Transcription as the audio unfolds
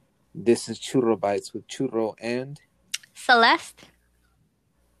This is Churro Bites with Churro and Celeste.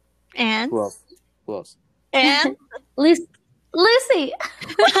 And who else? Who else? and Lucy. Lucy.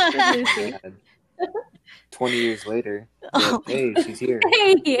 20 years later, Oh. hey, she's here.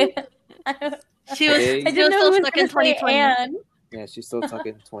 Hey. She was Today- I didn't know still who was stuck in gonna say 2020. Anne. Yeah, she's still stuck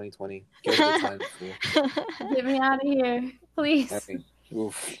in 2020. Give her the time. Get me out of here, please.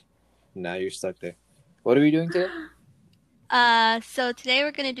 Oof. Now you're stuck there. What are we doing today? So today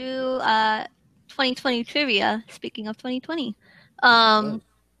we're gonna do 2020 trivia. Speaking of 2020,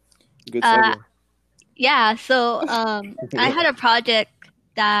 Good segue. yeah. So I had a project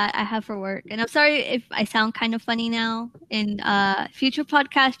that I have for work, and I'm sorry if I sound kind of funny now in future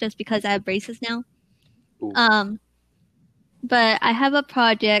podcasts, just because I have braces now. Ooh. But I have a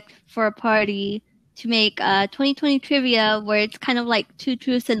project for a party to make 2020 trivia where it's kind of like 2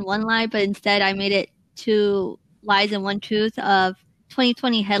 truths and 1 lie, but instead I made it 2 lies and 1 truth of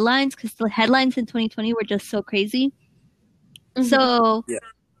 2020 headlines, because the headlines in 2020 were just so crazy. Mhm. So Yeah.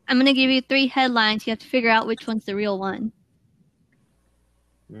 I'm going to give you 3 headlines. You have to figure out which one's the real one.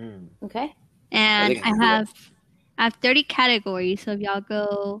 Okay. And think I can do I have 30 categories. So if y'all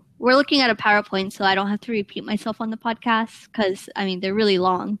go, we're looking at a PowerPoint, so I don't have to repeat myself on the podcast because, I mean, they're really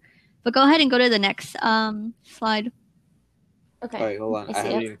long. But go ahead and go to the next slide. Okay. All right, hold on. I I see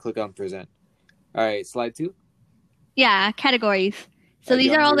haven't it. even clicked on present. All right, slide 2. Yeah, categories. So Do these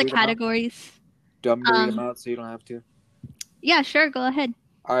you are want all me the to read them out? categories. Do you want me to read them out so you don't have to? Yeah, sure. Go ahead.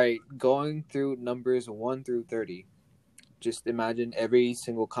 All right, going through numbers 1 through 30. Just imagine every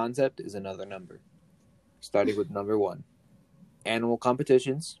single concept is another number. Starting with number 1. Animal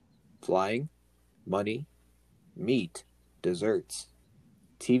competitions, flying, money, meat, desserts,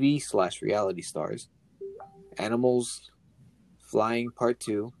 TV/reality stars, animals, flying part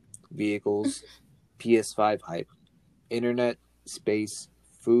 2, vehicles, PS5 hype, internet, space,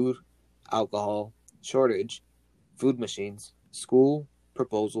 food, alcohol, shortage, food machines, school,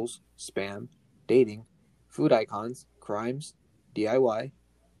 proposals, spam, dating, food icons, crimes, DIY,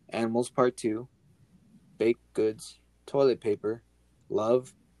 animals part 2, baked goods, toilet paper,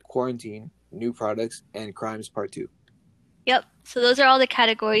 love, quarantine, new products, and crimes part 2. Yep. So those are all the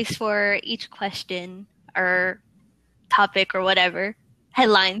categories for each question or topic or whatever.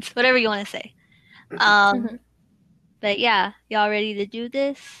 Headlines, whatever you want to say. Mhm. But yeah, y'all ready to do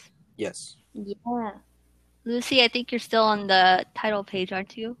this? Yes. Yeah. Lucy, I think you're still on the title page,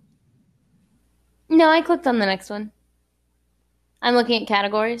 aren't you? No, I clicked on the next one. I'm looking at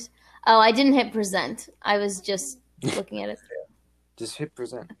categories. Oh, I didn't hit present. I was just looking at it through. Just hit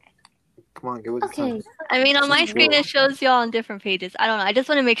present. Come on, get with the Okay. time. I mean, on my screen it shows y'all on different pages. I don't know. I just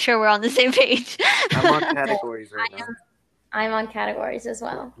want to make sure we're on the same page. I'm on categories right now. I'm on categories as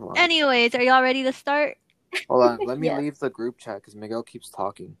well. Hold on. Anyways, are y'all ready to start? Hold on. Let me Yes. leave the group chat because Miguel keeps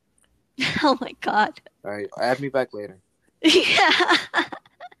talking. Oh my god. All right, add me back later. Yeah.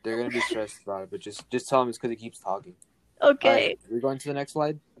 They're gonna be stressed about it, but just tell them it's because he keeps talking. Okay. All right, we're going to the next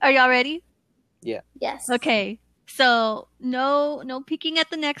slide. Are y'all ready? Yes. Okay. So no peeking at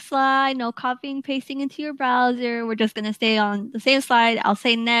the next slide, no copying, pasting into your browser. We're just gonna stay on the same slide. I'll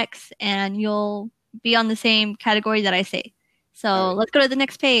say next, and you'll be on the same category that I say. So All right. let's go to the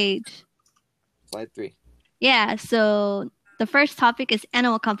next page. Slide 3. Yeah. So the first topic is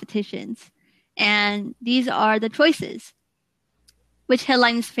animal competitions, and these are the choices. Which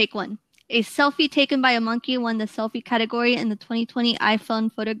headline is fake one? A selfie taken by a monkey won the selfie category in the 2020 iPhone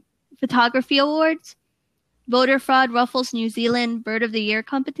Photography Awards. Voter fraud ruffles New Zealand Bird of the Year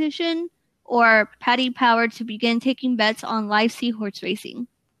competition, or Paddy Power to begin taking bets on live seahorse racing.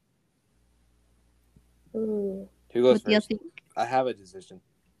 Ooh. Who goes What do you first? think? I have a decision.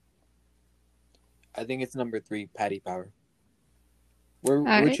 I think it's number 3, Paddy Power. We're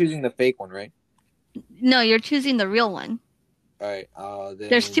right. choosing the fake one, right? No, you're choosing the real one. All right. Then...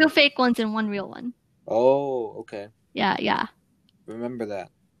 There's 2 fake ones and 1 real one. Oh, okay. Yeah. Remember that,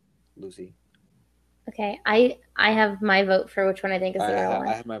 Lucy. Okay. I have my vote for which one I think is the real I one.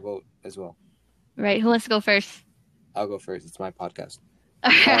 have my vote as well. Right. Who wants to go first? I'll go first. It's my podcast.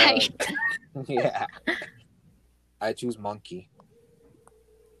 All right. Yeah. I choose monkey.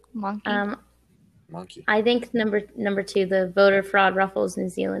 Monkey. Monkey. I think number 2, the voter fraud ruffles New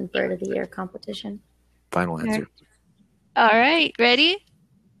Zealand Bird of the Year competition. Final answer. All right. Ready?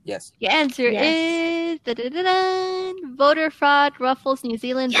 Yes. Your answer is voter fraud ruffles New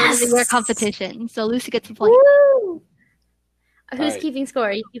Zealand Bird of the Year competition. So Lucy gets a point. Woo! Who's right. keeping score?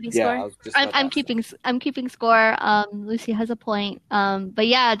 Are you keeping Yeah, I score? was just about to I'm ask that. keeping score. Lucy has a point. But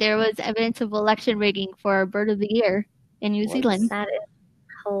yeah, there was evidence of election rigging for Bird of the Year in New What? Zealand. That is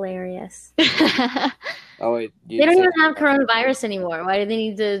hilarious. Oh wait, They don't even have coronavirus anymore. Why do they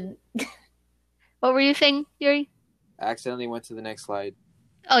need to? What were you saying, Yuri? I accidentally went to the next slide.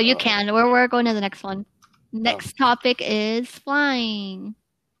 Oh, you can. We're going to the next one. Next topic is flying.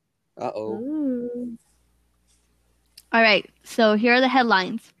 Uh-oh. Ooh. All right, so here are the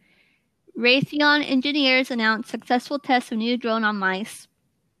headlines. Raytheon engineers announce successful test of new drone on mice.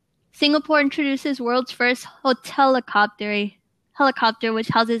 Singapore introduces world's first helicopter, which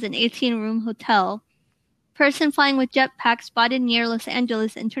houses an 18-room hotel. Person flying with jetpack spotted near Los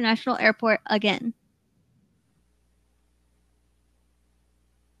Angeles International Airport again.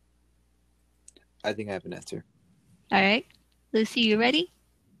 I think I have an answer. All right. Lucy, you ready?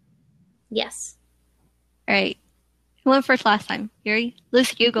 Yes. All right. Who went first last time? Yuri?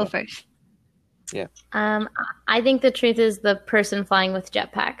 Lucy, you go first. Yeah. I think the truth is the person flying with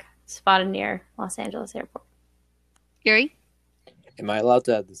jetpack spotted near Los Angeles Airport. Yuri? Am I allowed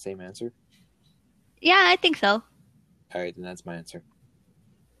to have the same answer? Yeah, I think so. All right, then that's my answer.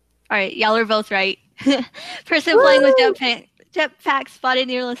 All right, y'all are both right. Person flying with jetpack spotted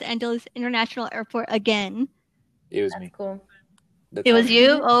near Los Angeles International Airport again. It was That's me. cool. It was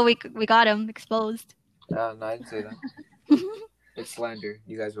you? Oh, we got him exposed. No, I didn't say that. It's slander.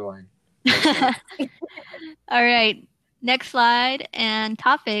 You guys are lying. All right. Next slide and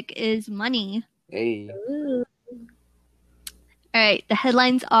topic is money. Hey. Ooh. All right. The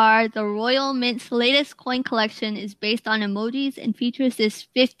headlines are the Royal Mint's latest coin collection is based on emojis and features this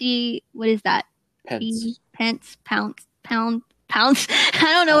 50, what is that? Pence. Pounds. I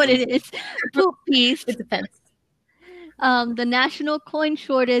don't know what it is. Poop piece. It depends. The national coin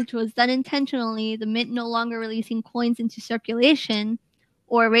shortage was done intentionally. The Mint no longer releasing coins into circulation.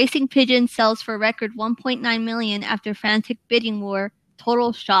 Or Racing Pigeon sells for a record $1.9 million after frantic bidding war.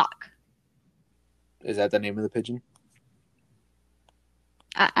 Total shock. Is that the name of the pigeon?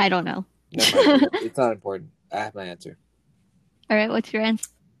 I don't know. Never mind. It's not important. I have my answer. All right, what's your answer?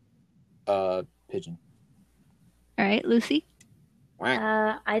 Pigeon. All right, Lucy?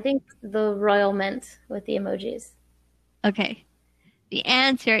 I think the Royal Mint with the emojis. Okay. The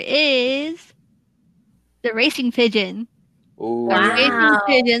answer is the Racing Pigeon. Ooh. The Racing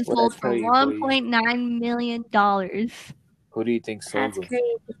Pigeon What sold I for tell you, $1.9 million. Who do you think sold That's them?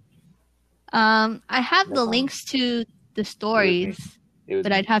 crazy. I have No the problem. links to the stories, It was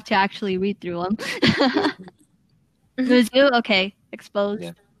but me. I'd have to actually read through them. It was me. It was you? Okay, exposed.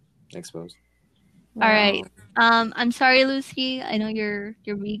 Yeah. Exposed. All right. I'm sorry, Lucy. I know you're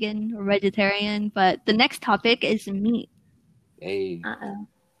vegan or vegetarian, but the next topic is meat. Hey. Uh-oh.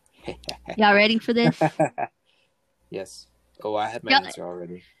 Y'all ready for this? Yes. Oh, I had my Yeah. answer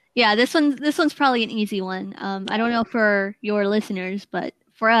already. Yeah, this one's probably an easy one. I don't know for your listeners, but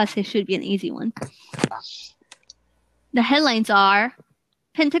for us, it should be an easy one. The headlines are: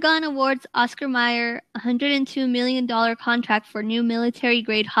 Pentagon awards Oscar Mayer $102 million contract for new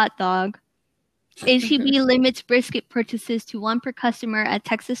military-grade hot dog. HEB limits brisket purchases to one per customer at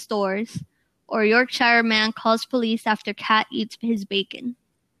Texas stores. Or Yorkshire man calls police after cat eats his bacon.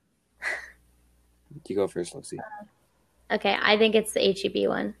 You go first, Lucy. Okay, I think it's the HEB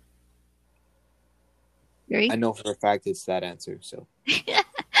one. Yuri? I know for a fact it's that answer, so. Yeah,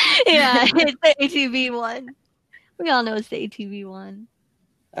 it's the HEB one. We all know it's the HEB one.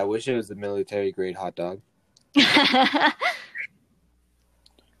 I wish it was the military grade hot dog. I'm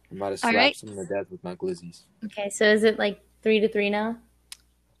about to slap right. someone to death with my glizzies. Okay, so is it like 3-3 now?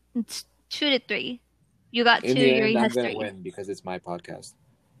 It's 2-3. You got 2, In the Yuri end, I'm has going 3. to win because it's my podcast.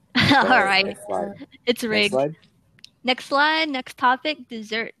 All right. Next slide. It's Next rigged. slide. Next slide, next topic,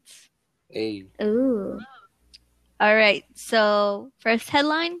 desserts. Hey. Ooh. All right, so first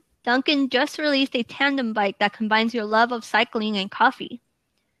headline, Dunkin' just released a tandem bike that combines your love of cycling and coffee.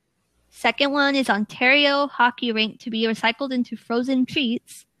 Second one is Ontario hockey rink to be recycled into frozen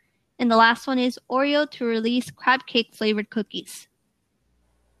treats. And the last one is Oreo to release crab cake flavored cookies.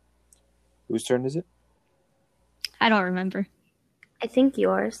 Whose turn is it? I don't remember. I think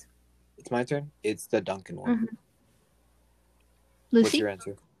yours. It's my turn. It's the Dunkin' one. Mhm. Lucy? What's your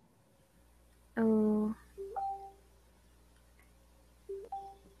answer? Oh.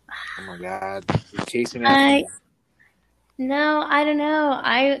 Oh my god. You're chasing after me. No, I don't know.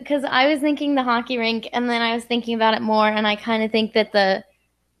 Because I was thinking the hockey rink, and then I was thinking about it more, and I kind of think that the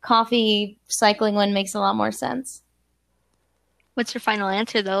coffee cycling one makes a lot more sense. What's your final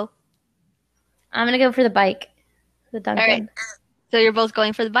answer, though? I'm gonna go for the bike, the Dunkin'. All right. So you're both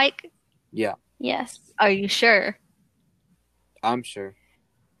going for the bike? Yeah, Yes. Are you sure? I'm sure.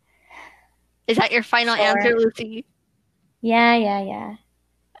 Is that your final Sure. answer, Lucy? Yeah.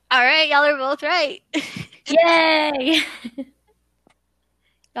 All right, y'all are both right. Yay!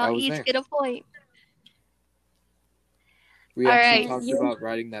 I Y'all was each there. get a point. We All actually right. talked about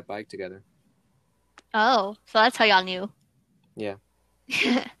riding that bike together. Oh, so that's how y'all knew. Yeah.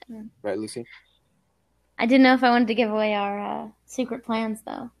 Right, Lucy? I didn't know if I wanted to give away our secret plans,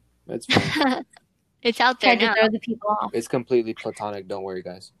 though. That's fine. It's out there Tried to now. throw the people off. It's completely platonic. Don't worry,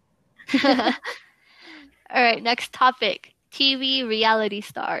 guys. All right, next topic. TV reality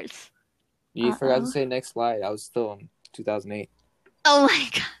stars. You forgot to Uh-oh. say next slide. I was still in 2008. Oh my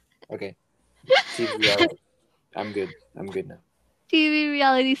god. Okay. TV reality. I'm good. I'm good now. TV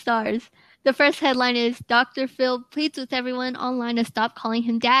reality stars. The first headline is Dr. Phil pleads with everyone online to stop calling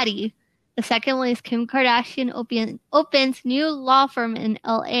him daddy. The second one is Kim Kardashian opens new law firm in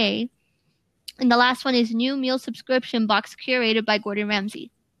LA. And the last one is new meal subscription box curated by Gordon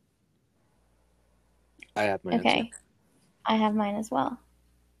Ramsay. I have my Okay. answer. I have mine as well.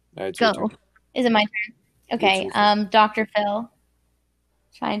 All right, it's your Go. turn. Is it my turn? Okay. It's your turn. Dr. Phil.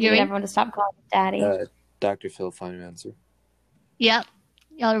 Trying to Yuri? get everyone to stop calling him daddy. Dr. Phil, final answer. Yep.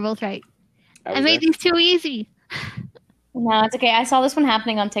 Y'all are both right. I was made there. these too easy. No, it's okay. I saw this one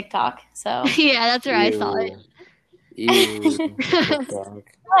happening on TikTok, so Yeah, that's where I saw it. Ew. TikTok.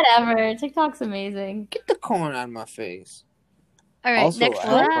 whatever. TikTok's amazing. Get the corn out of my face. All right, Also, next I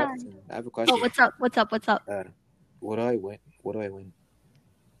have a one. question. I have a question. Oh, what's up? What's up? What's up? What do I win? What do I win?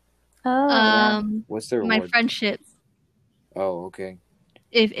 Oh, yeah. What's the My reward? friendship. Oh, okay.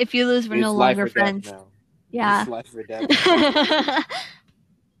 If you lose, we're It's no life longer or death friends. now. Yeah. It's life or death.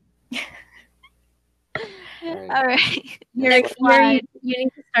 All right. All right. Yuri, Next slide. you need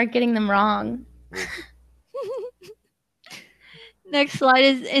to start getting them wrong. Next slide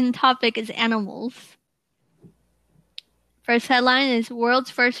is in topic is animals. First headline is World's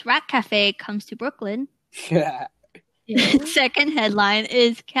First Rat Cafe comes to Brooklyn. Yeah. Second headline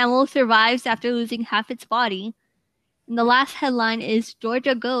is Camel survives after losing half its body. And the last headline is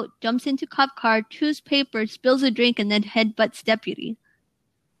Georgia goat jumps into cop car, chews paper, spills a drink, and then headbutts deputy.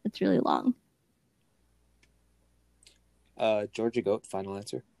 That's really long. Georgia goat. Final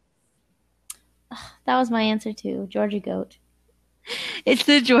answer. That was my answer too. Georgia goat. It's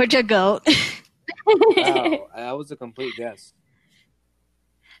the Georgia goat. Wow, that was a complete guess.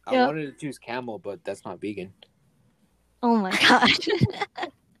 I Yep. wanted to choose camel, but that's not vegan. Oh my gosh.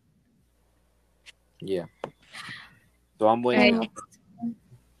 Yeah. So I'm winning. Right. now.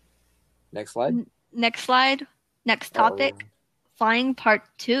 Next slide. Next slide. Next topic. Flying part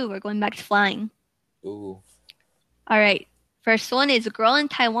 2. We're going back to flying. Ooh. All right. First one is a girl in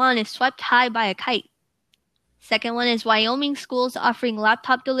Taiwan is swept high by a kite. Second one is Wyoming schools offering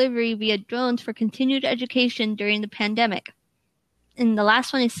laptop delivery via drones for continued education during the pandemic. And the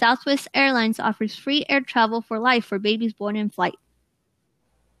last one is Southwest Airlines offers free air travel for life for babies born in flight.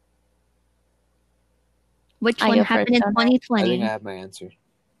 Which I one go happened first, in don't I? I 2020? think I have my answer.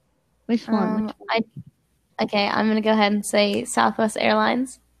 Which one? Okay, I'm gonna go ahead and say Southwest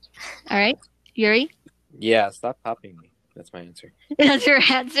Airlines. All right. Yuri? Yeah, stop copying me. That's my answer. That's your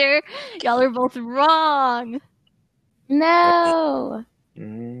answer? Y'all are both wrong. No.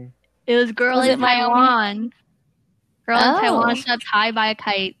 Mm. It was girl Was in it Wyoming? Taiwan. Girl in Oh. Taiwan swept high by a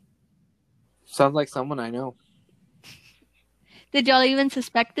kite. Sounds like someone I know. Did y'all even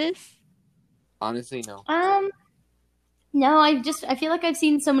suspect this? Honestly, no. No, I feel like I've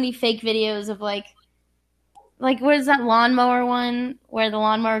seen so many fake videos of like what is that lawnmower one where the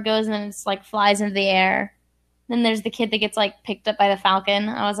lawnmower goes and then it's like flies into the air. Then there's the kid that gets like picked up by the falcon.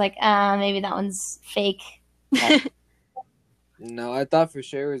 I was like, maybe that one's fake. But No, I thought for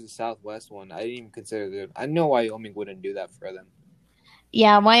sure it was a Southwest one. I didn't even consider it. I know Wyoming wouldn't do that for them.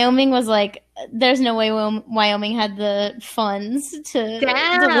 yeah, Wyoming was like, there's no way Wyoming had the funds to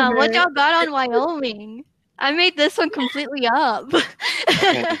Damn, deliver. what y'all got on Wyoming? I made this one completely up.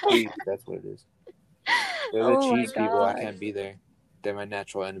 Can't cheese, that's what it is. They're the Oh my cheese people. I God. can't be there. They're my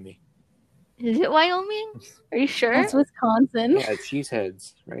natural enemy. Is it Wyoming? Are you sure? That's Wisconsin. Yeah, cheese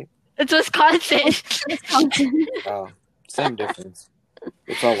heads, right? It's Wisconsin. Wisconsin. Oh, same difference.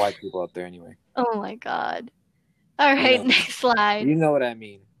 It's all white people out there anyway. Oh my God. All right, know. next slide. You know what I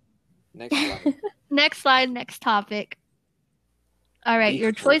mean. Next slide. Next slide, next topic. All right,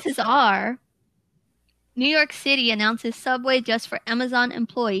 your Jesus. choices are New York City announces subway just for Amazon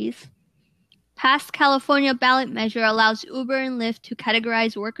employees. Passed California ballot measure allows Uber and Lyft to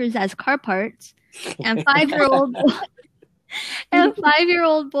categorize workers as car parts. And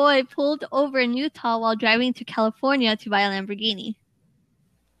five-year-old boy pulled over in Utah while driving to California to buy a Lamborghini.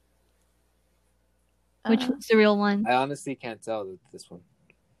 Which was the real one? I honestly can't tell this one.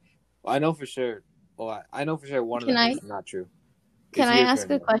 Well, I know for sure. Well, I know for sure one of Can them I- is not true. Can It's I your ask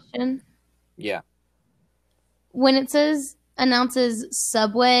turn, a though. question? Yeah. When it says announces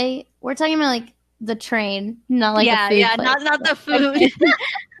Subway, we're talking about like the train, not like a yeah, food yeah, place. not the food.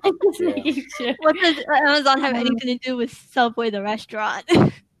 I'm just Yeah. making sure. What does Amazon have anything to do with Subway, the restaurant?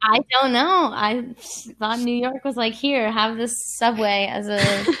 I don't know. I thought New York was like, here, have this Subway as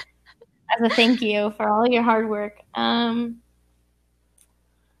a thank you for all your hard work. I'll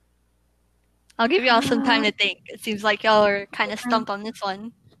give y'all some time to think. It seems like y'all are kind of stumped on this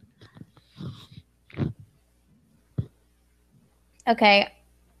one. Okay.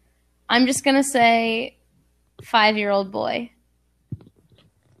 I'm just gonna say 5-year-old boy.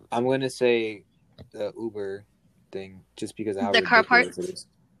 I'm gonna say the Uber thing just because of how The car ridiculous parts? it is.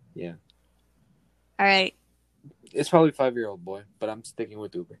 Yeah, All right. it's probably 5-year-old boy, but I'm sticking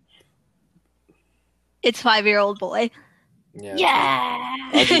with Uber. It's 5-year-old boy. Yeah. Yeah.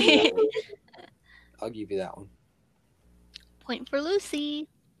 I'll give you that one. I'll give you that one. Point for Lucy.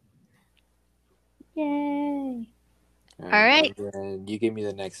 Yay. All right. And then you give me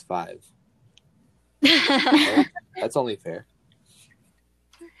the next 5. Right? That's only fair.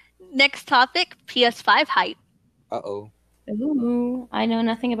 Next topic, PS5 hype. Uh-oh. Ooh, I know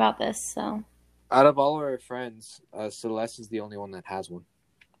nothing about this, so. Out of all our friends, Celeste is the only one that has one,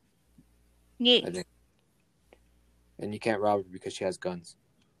 Yeah. I think. And you can't rob her because she has guns.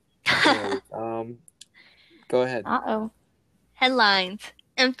 Anyways, go ahead. Uh-oh. Headlines.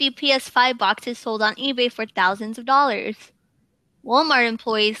 Empty PS5 boxes sold on eBay for thousands of dollars. Walmart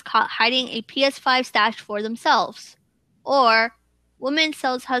employees caught hiding a PS5 stash for themselves. Or, woman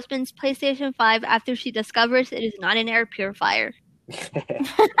sells husband's PlayStation 5 after she discovers it is not an air purifier.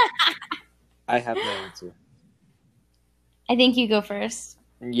 I have my answer. I think you go first.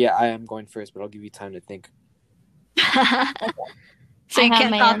 Yeah, I am going first, but I'll give you time to think. So I you have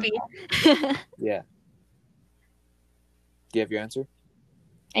can't my copy. Yeah. Do you have your answer?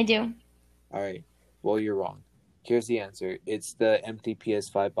 I do. All right. Well, you're wrong. Here's the answer. It's the empty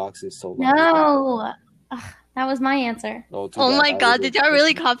PS5 boxes sold on eBay. No. Ugh, that was my answer. Oh, too Oh bad. my I god, was did y'all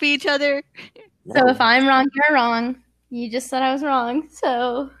really copy each other? So No. if I'm wrong, you're wrong. You just said I was wrong,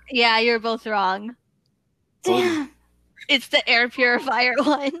 so. Yeah, you're both wrong. Told you. Damn. It's the air purifier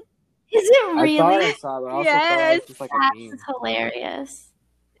one. Is it I really? thought I saw it, but I also thought it Yes. was just like a meme. That's hilarious.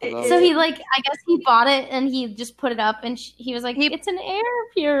 Although- So he I guess he bought it and he just put it up and he was like, it's an air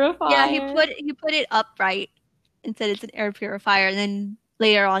purifier. Yeah, he put it upright and said it's an air purifier, and then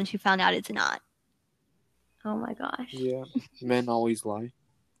later on she found out it's not. Oh my gosh. Yeah, men always lie.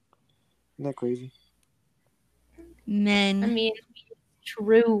 Isn't that crazy? Men. I mean,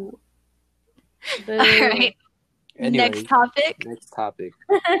 true. Boo. All right. Anyways, Next topic. Next topic.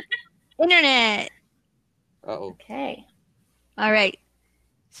 Internet. Uh-oh. Okay. All right.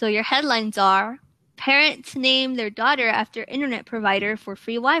 So your headlines are: parents name their daughter after internet provider for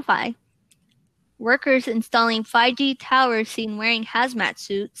free Wi-Fi. Workers installing 5G towers seen wearing hazmat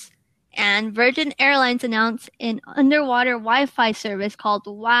suits. And Virgin Airlines announced an underwater Wi-Fi service called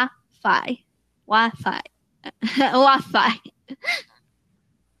Wi-Fi. Wi-Fi. Wi-Fi.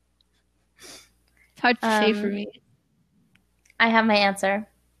 It's hard to say for me. I have my answer.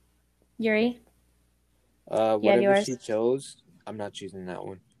 Yuri? Whatever yours. she chose, I'm not choosing that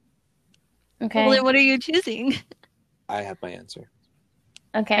one. Okay. Well, then what are you choosing? I have my answer.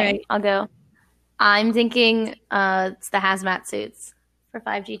 Okay, Alright. I'll go. I'm thinking it's the hazmat suits for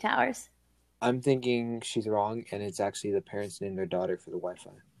 5G towers. I'm thinking she's wrong, and it's actually the parents named their daughter for the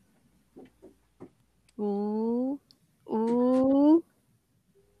Wi-Fi. Ooh. Ooh.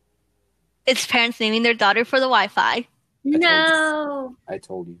 It's parents naming their daughter for the Wi-Fi. No! I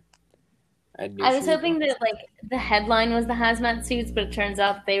told you. I knew I she was hoping wrong. that the headline was the hazmat suits, but it turns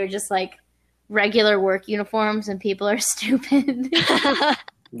out they were just regular work uniforms and people are stupid.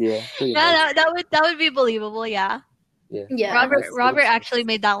 Yeah, pretty much. Yeah, that would be believable. Yeah, Yeah. Robert actually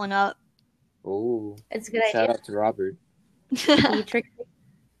made that one up. Oh, It's a good shout idea. out to Robert. He tricked me.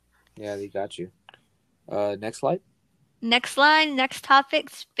 Yeah, they got you. Next slide. Next line, next topic,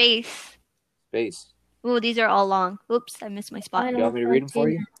 space. Space. Ooh, these are all long. Oops, I missed my spot. You want me to read them for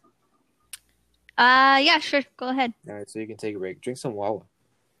you? Yeah, sure. Go ahead. All right, so you can take a break. Drink some Wawa.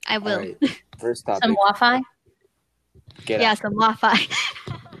 I will. All right, first topic. Some Wi-Fi? Get Yeah, out. some Wi-Fi.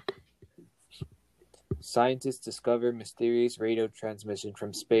 Scientists discover mysterious radio transmission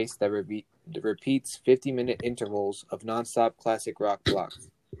from space that repeats 50-minute intervals of nonstop classic rock blocks.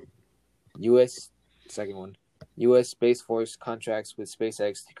 Second one. U.S. Space Force contracts with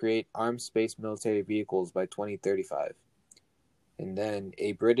SpaceX to create armed space military vehicles by 2035. And then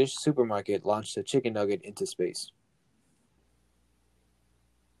a British supermarket launched a chicken nugget into space.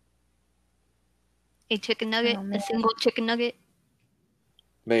 A chicken nugget, Oh, a man. single chicken nugget.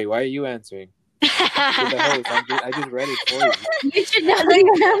 May, why are you answering? You're the host. I just read it for you. You should know the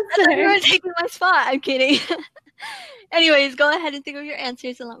I thought you were answer. taking my spot. I'm kidding. Anyways, go ahead and think of your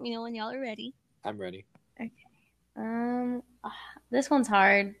answers and let me know when y'all are ready. I'm ready. This one's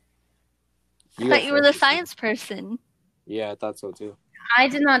hard. I go thought you were the first. science person. Yeah, I thought so too. I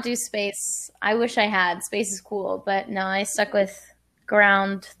did not do space. I wish I had. Space is cool, but no, I stuck with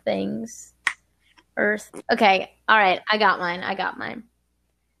ground things. Earth. Okay. All right. I got mine.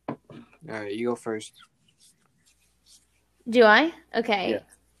 All right, you go first. Do I? Okay. Yeah.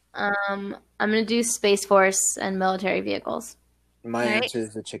 I'm gonna do Space Force and military vehicles. My All right. answer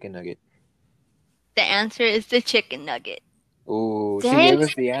is the chicken nugget. The answer is the chicken nugget. Ooh, she Dang gave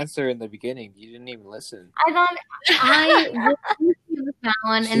us the answer in the beginning. You didn't even listen. I thought I refused with that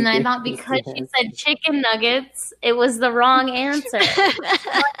one, and I thought because she said chicken nuggets, it was the wrong answer.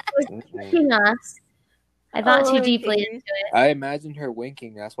 Mm-mm. Tricking us. I thought Oh too my deeply goodness. into it. I imagined her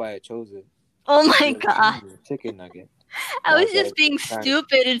winking. That's why I chose it. Oh my You're god. chicken nugget. I was Okay. just being Trying-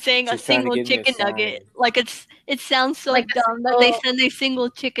 stupid and saying a she's trying to single give me a chicken nugget. sign. Like it sounds so Like a dumb that they single- send a single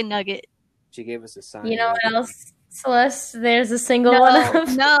chicken nugget. She gave us a sign. You know like- what else, Celeste? There's a single No, one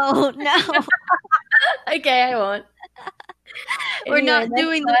of. no. Okay, I won't. We're Anyway, not next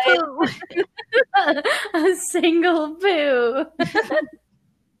doing the slide. poo. A single poo.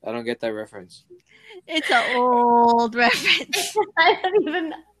 I don't get that reference. It's an old reference. I don't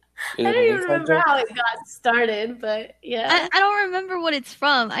even Is it an inside remember joke? how it got started, but yeah. I don't remember what it's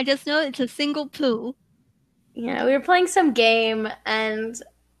from. I just know it's a single poo. Yeah, we were playing some game and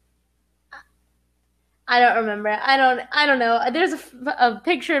I don't remember. I don't know. There's a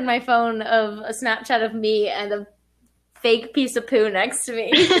picture in my phone of a Snapchat of me and a fake piece of poo next to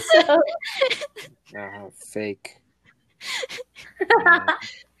me. So Fake.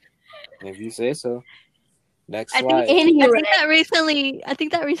 If you say so. Next I think slide. anyway, I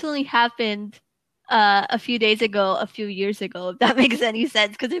think that recently happened a few days ago, a few years ago, if that makes any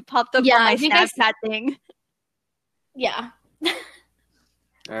sense, because it popped up Yeah, on my I think I Snapchat thing. yeah.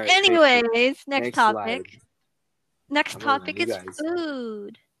 All right, Anyways, next topic. slide. Next I'm waiting on topic you is guys.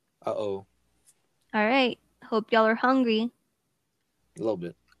 food. Uh-oh. All right. Hope y'all are hungry. A little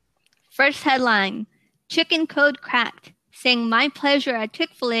bit. First headline: Chicken code cracked, saying my pleasure at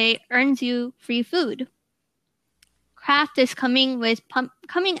Chick-fil-A earns you free food. Kraft is coming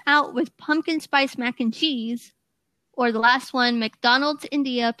out with pumpkin spice mac and cheese, or the last one, McDonald's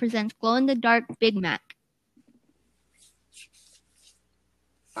India presents glow-in-the-dark Big Mac.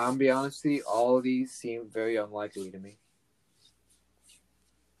 I'll be honest with you, all of these seem very unlikely to me.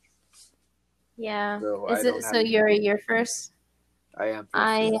 Yeah. So Is I it don't so have you're first? I am.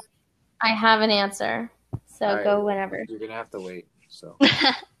 I have an answer. So All right. go whenever. You're gonna have to wait. So,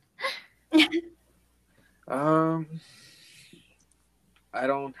 I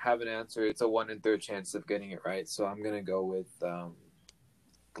don't have an answer. It's a 1 in 3 chance of getting it right, so I'm gonna go with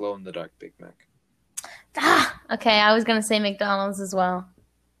glow in the dark Big Mac. Okay, I was gonna say McDonald's as well.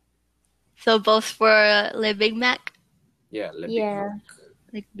 So both for Le Big Mac, Yeah, Yeah.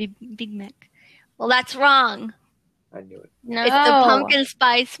 like Big Mac. Well, that's wrong. I knew it. No. It's the pumpkin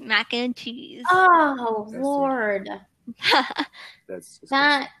spice mac and cheese. Oh That's Lord, That's disgusting.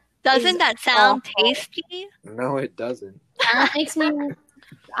 that Doesn't that sound awful. tasty? No, it doesn't. makes me.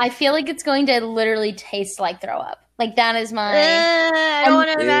 I feel like it's going to literally taste like throw up. Like that is my. I don't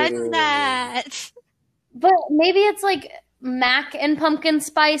want to Ew. imagine that. But maybe it's like mac and pumpkin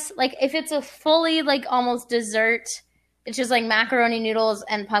spice. Like if it's a fully like almost dessert, it's just like macaroni noodles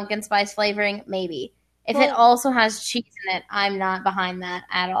and pumpkin spice flavoring. Maybe if it Well- also has cheese in it, I'm not behind that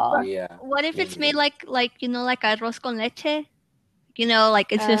at all. Yeah. What if it's Maybe. made like like arroz con leche?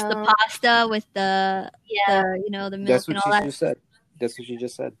 Like it's just the Oh. pasta with the Yeah. the milk That's and what all she that. just said. That's what she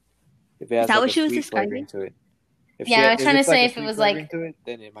just said. If it has that like what a she was sweet flavoring describing? to it. If Yeah, I was if trying to it's like say a if it sweet was like- flavoring to it,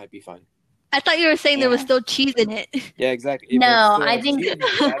 then it might be fine. I thought you were saying there was Yeah. still cheese in it. Yeah, exactly. If it No, still I has think- cheese in it,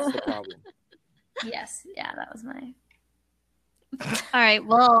 that's the problem. Yes. Yeah, that was my. All right.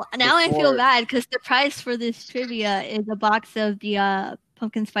 Well, now I feel Before- bad because the prize for this trivia is a box of the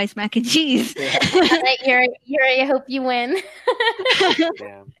pumpkin spice mac and cheese. Yeah. Right, Yuri, I hope you win.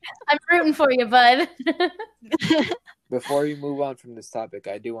 Damn. I'm rooting for you, bud. Before we move on from this topic,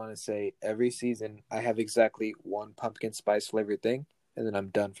 I do want to say every season I have exactly one pumpkin spice flavored thing, and then I'm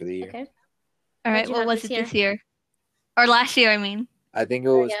done for the year. Okay. All right. What'd you What have was this it year? this year? Or last year? I mean. I think it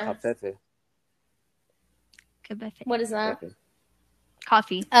was Yeah. cafefe. What is that? Café.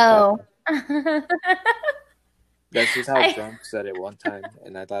 Coffee. Oh. That's just how I- Trump said it one time,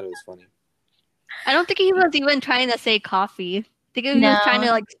 and I thought it was funny. I don't think he was even trying to say coffee. I think he was No. trying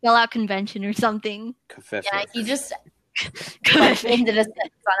to spell out convention or something. Cafefe. Yeah, he just ended a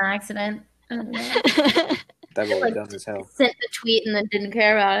sentence on accident. I don't know. That would Like, be dumb as hell. Sent the tweet and then didn't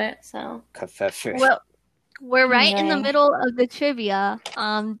care about it. So Kafefe. Well, we're right in the Anyway. middle of the trivia.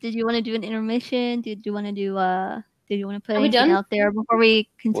 Did you want to do an intermission? Did you want to do Did you want to put Are we anything done? out there before we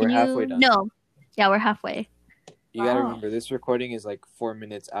continue? halfway done. No. Yeah, we're halfway. You gotta Wow. remember, this recording is like 4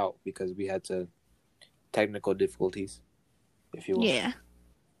 minutes out because we had technical difficulties, if you will. Yeah.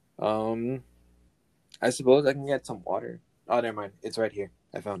 I suppose I can get some water. Oh, never mind. It's right here.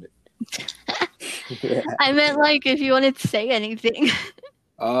 I found it. Yeah. I meant like if you wanted to say anything. I'm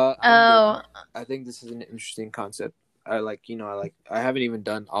Oh, good. I think this is an interesting concept. I haven't even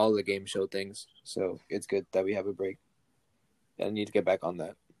done all the game show things, so it's good that we have a break. I need to get back on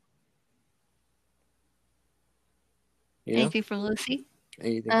that. You know? Anything from Lucy?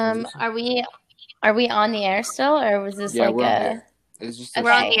 Anything from this? are we on the air still, or was this Yeah, like we're on the a? air. It's just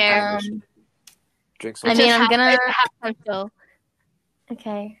We're on the air. Drink some. I mean, I'm gonna. Halftime show.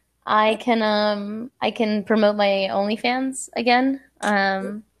 Okay, I can promote my OnlyFans again.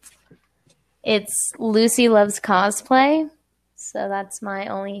 It's Lucy Loves Cosplay, so that's my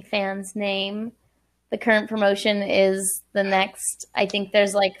OnlyFans name. The current promotion is the next. I think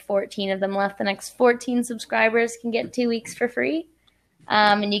there's like 14 of them left. The next 14 subscribers can get 2 weeks for free,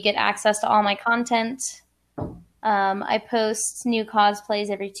 and you get access to all my content. I post new cosplays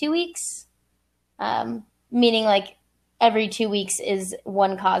every 2 weeks, meaning like every 2 weeks is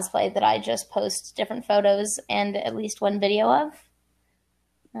one cosplay that I just post different photos and at least one video of.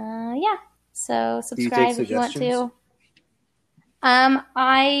 Yeah, so Do you take subscribe if you want suggestions? to.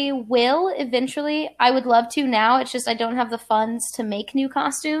 I will eventually. I would love to now. It's just I don't have the funds to make new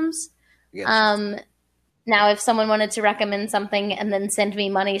costumes. Gotcha. Now, if someone wanted to recommend something and then send me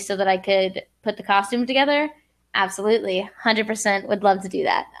money so that I could put the costume together, absolutely, 100% would love to do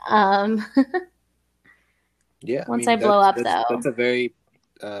that. Yeah. once I blow up, that's though. a very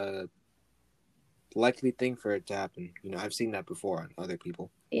likely thing for it to happen. You know, I've seen that before on other people.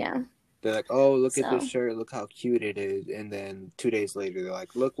 Yeah. They're like, "Oh, look at this So- shirt! Look how cute it is!" And then 2 days later, they're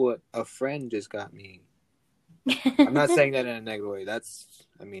like, "Look what a friend just got me." I'm not saying that in a negative way.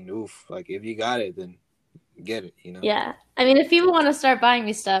 Oof. Like, if you got it, then get it. You know. Yeah. I mean, if people want to start buying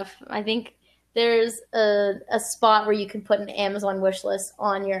me stuff, I think there's a spot where you can put an Amazon wish list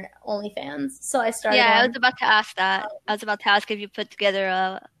on your OnlyFans. So I started. Yeah, I one. was about to ask that. I was about to ask if you put together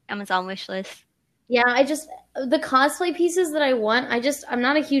a Amazon wish list. Yeah, the cosplay pieces that I want, I'm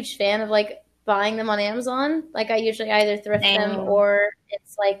not a huge fan of like buying them on Amazon. Like I usually either thrift them Same. or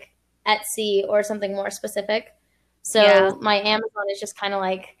it's like Etsy or something more specific. So Yeah. my Amazon is just kind of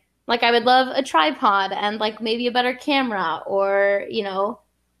like I would love a tripod and like maybe a better camera, or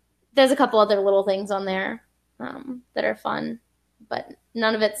there's a couple other little things on there that are fun, but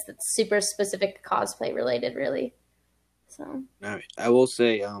none of it's super specific cosplay related really. So All right. I will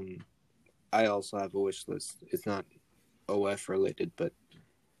say, I also have a wish list. It's not OF related, but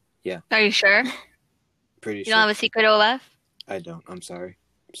Are you sure? pretty You sure. don't have a secret OF? I don't. I'm sorry.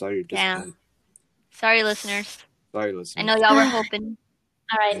 I'm sorry you're Damn. disappointed. Sorry, listeners. Sorry, I listeners. know y'all were hoping.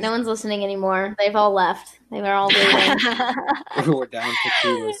 all right, no one's listening anymore. They've all left. They were all leaving. We're down to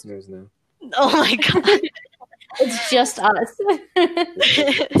 2 listeners now. Oh my god. It's just us.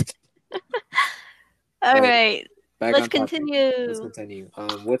 All right. Back Let's on topic. continue. Let's continue.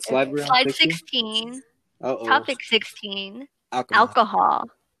 What slide we're on? Slide 16? 16. Uh-oh. Topic 16. Alcohol. Alcohol.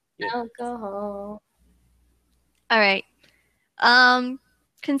 Alcohol. All right.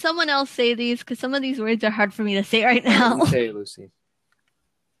 Can someone else say these? Because some of these words are hard for me to say right now. You say it, Lucy.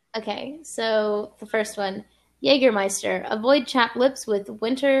 Okay, so the first one, Jägermeister. Avoid chapped lips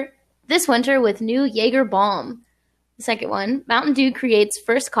this winter with new Jaeger bomb. The second one, Mountain Dew creates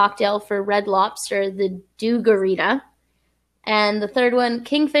first cocktail for Red Lobster, the Dew-Garita. And the third one,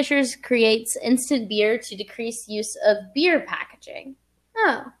 Kingfishers creates instant beer to decrease use of beer packaging.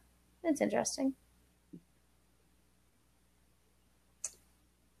 Oh, that's interesting.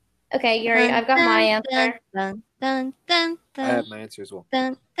 Okay, Yuri, I've got my answer. Dun, dun, dun, I have my answer as well.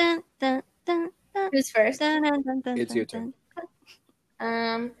 dun, dun, dun, dun, dun, Who's first? dun, dun, dun, dun, It's dun, your dun.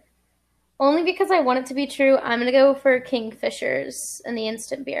 turn. Only because I want it to be true, I'm gonna go for Kingfishers and the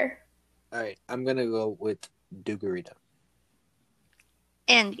instant beer. All right. I'm going to go with Dugarita.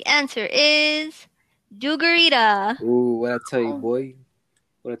 And the answer is Dugarita. Ooh, what I tell you, Oh. boy?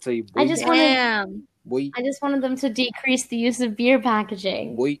 What I tell you, boy? I just wanted- Damn. Boy. I just wanted them to decrease the use of beer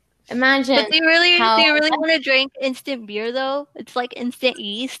packaging. Boy. Imagine. But they really how- want to drink instant beer though. It's like instant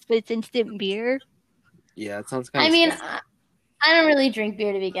yeast, but it's instant beer. Yeah, it sounds kind I of mean, I don't really drink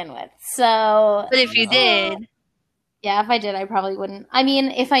beer to begin with, so But if you did, yeah, if I did, I probably wouldn't. I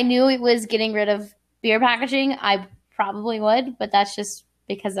mean, if I knew it was getting rid of beer packaging, I probably would, but that's just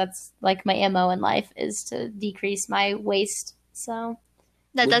because that's like my MO in life is to decrease my waste. So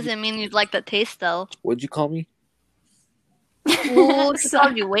That Would you- doesn't mean you'd like the taste, though. What'd you call me? Ooh, she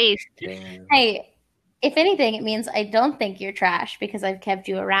called you waste. Damn. hey, if anything, it means I don't think you're trash because I've kept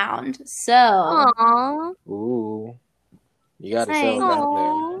you around. So Aww. Ooh. You gotta Hey. settle down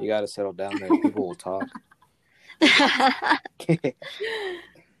Aw. there. You gotta settle down there. People will talk.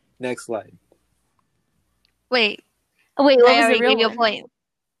 Next slide. Wait, wait, what I was the already real gave you a one? point.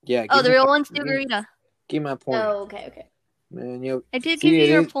 Yeah. Oh, give the me- real one's give- Margarita. Give my point. Oh, okay. Man, you I did See, give you it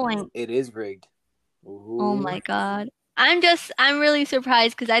your is- point. it is rigged. Ooh. Oh my god. I'm really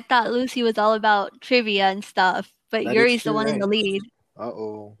surprised because I thought Lucy was all about trivia and stuff, but That is Yuri's the true, one in the right? lead.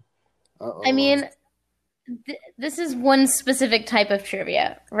 Uh-oh. I mean, this is one specific type of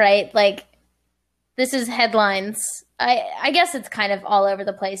trivia, right? Like, this is headlines. I guess it's kind of all over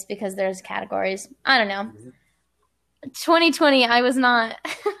the place because there's categories. I don't know. 2020, I was not.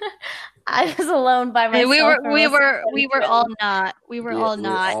 I was alone by And myself. we for were most of all not. We were Yeah, all we were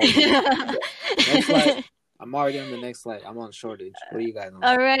not. all Next slide. I'm already on the next slide. I'm on shortage. What do you guys on?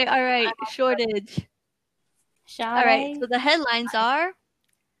 all right. Shortage. Shall All right. So the headlines are: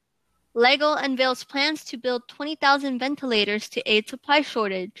 Lego unveils plans to build 20,000 ventilators to aid supply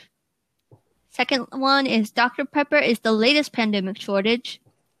shortage. Second one is Dr. Pepper is the latest pandemic shortage.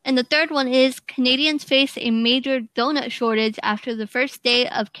 And the third one is Canadians face a major donut shortage after the first day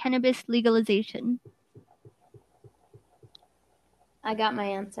of cannabis legalization. I got my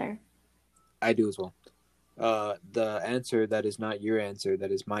answer. I do as well. The answer that is not your answer,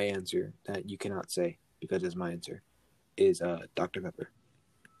 that is my answer, that you cannot say because it's my answer, is Dr. Pepper.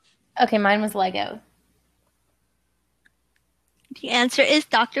 Okay, mine was Lego. The answer is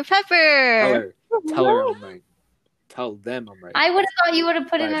Dr. Pepper. Tell her I'm right. Tell them I'm right. I would have thought you would have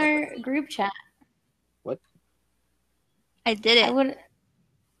put in Sorry our group chat. I did I it. would.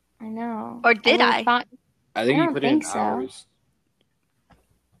 I know. Or did would've I? thought- I think I you don't put it in think so. ours.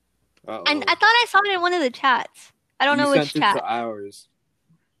 Uh-oh. And I thought I saw it in one of the chats. I don't know You which sent chat. it to ours.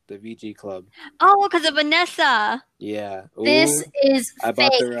 The VG Club. Oh, because of Vanessa. Yeah. This Ooh, is I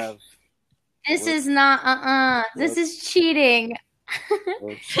bought fake. the Rev. This Whoops. is not. This Whoops. is cheating.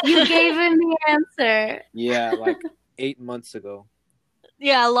 Whoops. You gave him the answer. Yeah, like 8 months ago.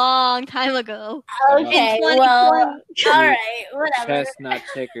 Yeah, a long time ago. Okay, In well, 2020. all right, whatever. Chess, not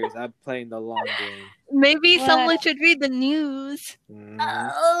checkers. I'm playing the long game. Maybe What? someone should read the news. Mhm.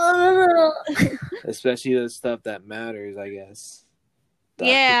 Oh. Especially the stuff that matters, I guess. Dr.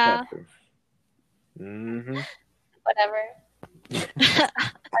 Yeah. Pepper. Mm-hmm. Whatever.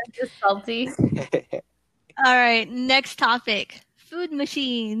 I'm just salty. All right, next topic. Food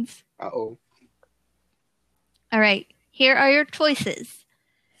machines. Uh-oh. All right, here are your choices.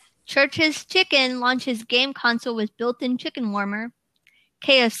 Church's Chicken launches game console with built-in chicken warmer.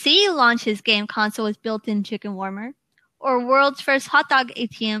 KFC launches game console with built-in chicken warmer. Or world's first hot dog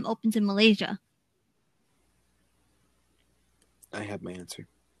ATM opens in Malaysia. I have my answer.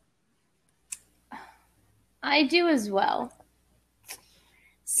 I do as well. Do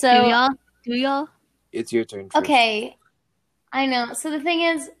So y'all? Do y'all? It's your turn first. okay, I know. So the thing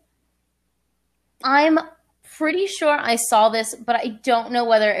is, I'm pretty sure I saw this, but I don't know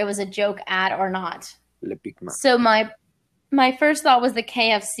whether it was a joke ad or not. Le Pic Mac. So my first thought was the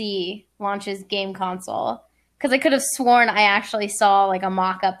KFC launches game console because I could have sworn I actually saw like a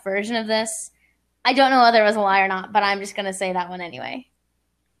mock-up version of this. I don't know whether it was a lie or not, but I'm just gonna say that one anyway.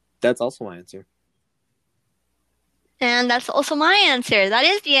 That's also my answer. And that's also my answer. That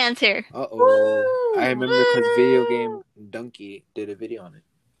is the answer. Uh-oh. I remember because Woo! Video Game Donkey did a video on it.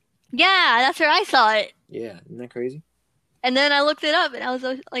 Yeah, that's where I saw it. Yeah, isn't that crazy? And then I looked it up and I was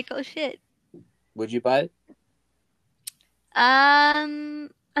like, oh shit. Would you buy it? I'm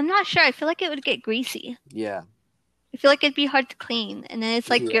not sure. I feel like it would get greasy. Yeah, I feel like it'd be hard to clean. And then it's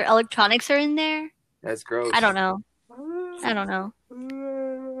like Yeah. your electronics are in there. that's gross. I don't know. I don't know.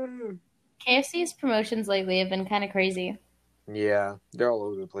 KFC's promotions lately have been kind of crazy. Yeah, they're all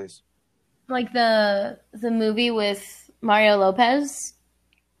over the place. Like the movie with Mario Lopez.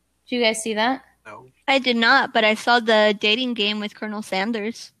 Did you guys see that? No. I did not, but I saw the dating game with Colonel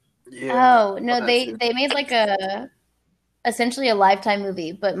Sanders. Yeah. Oh no, that they too. made like essentially a Lifetime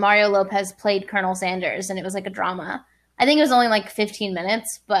movie, but Mario Lopez played Colonel Sanders, and it was like a drama. I think it was only like 15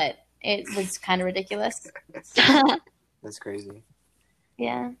 minutes, but it was kind of ridiculous. That's crazy.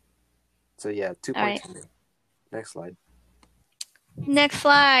 Yeah. So yeah, 2 All points for me. Next slide. Next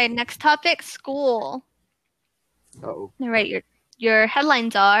slide. Next topic, school. Uh-oh. All right, your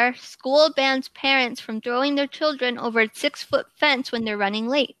headlines are: School bans parents from throwing their children over a 6-foot fence when they're running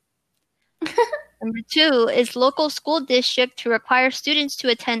late. Number 2 is local school district to require students to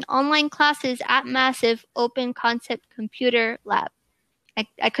attend online classes at massive open concept computer lab.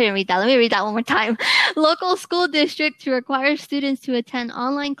 I couldn't read that. Let me read that one more time. Local school district to require students to attend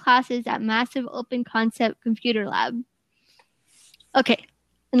online classes at massive open concept computer lab. Okay.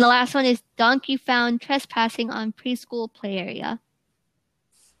 And the last one is donkey found trespassing on preschool play area.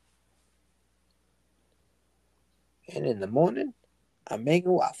 And in the morning, I'm making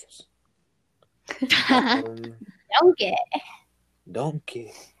waffles. Donkey.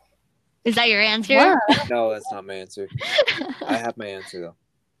 Donkey. Is that your answer? Wow. No, that's not my answer. I have my answer though.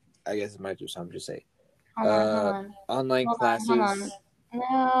 I guess it's my turn, so I'm just saying. Hold on. Online Hold classes on.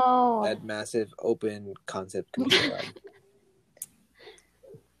 No. at massive open concept computer lab.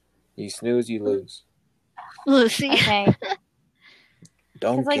 You snooze, you lose. Lucy. Okay.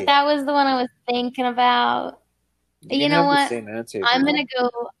 Donkey. Because like that was the one I was thinking about. You can know have what? The same answer if I'm you gonna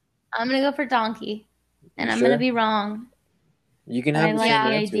want. go for donkey, and You I'm sure? gonna be wrong. You can I have the like same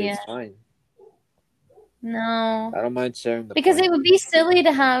the answer. idea. It's fine. No, I don't mind sharing the because point. it would be silly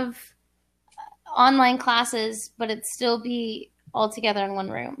to have online classes, but it'd still be all together in one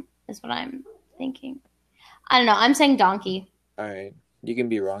room. Is what I'm thinking. I don't know. I'm saying donkey. All right, you can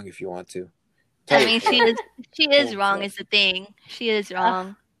be wrong if you want to. I mean, she is Oh, wrong fuck. is the thing. She is wrong.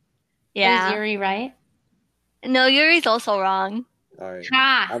 Is Yeah. Yuri right? No, Yuri's also wrong. All right,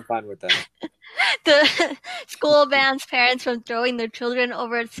 Ha! I'm fine with that. The school bans parents from throwing their children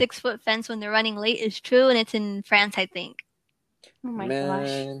over a 6-foot fence when they're running late is true, and it's in France, I think. Oh my gosh.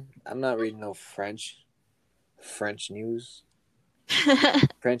 Man, I'm not reading no French news.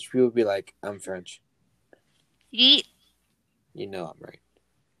 French people be like, I'm French. Yeet. You know I'm right.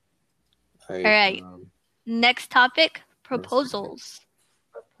 All right. Next topic, proposals.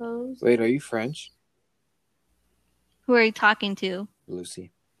 Propose. Wait, are you French, Who are you talking to?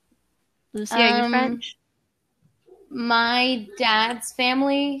 Lucy? Lucy, are you French? My dad's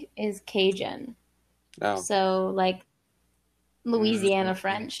family is Cajun, Oh, so like Louisiana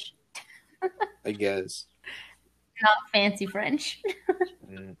French, I guess. not fancy French.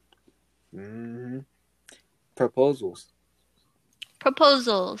 Proposals.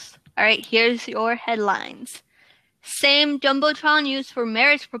 Proposals. All right, here's your headlines. Same Jumbotron used for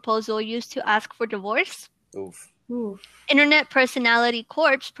marriage proposal used to ask for divorce. Oof. Oof. Internet personality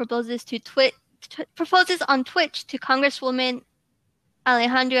Corpse proposes on Twitch to Congresswoman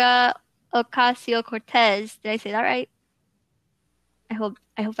Alejandra Ocasio-Cortez. Did I say that right? I hope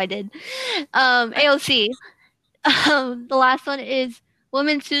I did. AOC. The last one is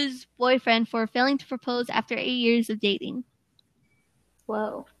woman sues boyfriend for failing to propose after 8 years of dating.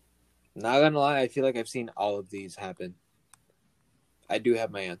 Whoa. Not gonna lie, I feel like I've seen all of these happen. I do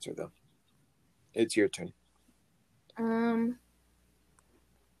have my answer though. It's your turn.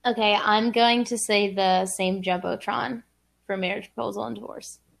 Okay, I'm going to say the same Jumbotron for marriage proposal and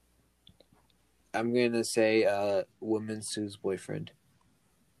divorce. I'm gonna say woman sues boyfriend.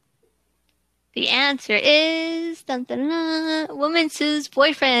 The answer is woman sues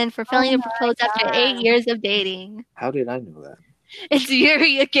boyfriend for failing to propose after 8 years of dating. How did I know that? It's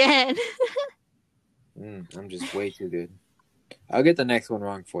Yuri again. I'm just way too good. I'll get the next one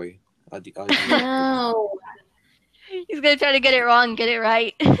wrong for you. I'll do No. He's gonna try to get it wrong, get it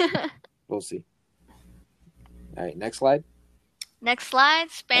right. We'll see. All right, next slide. Next slide,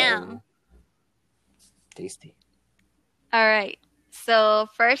 spam. Oh, tasty. All right. So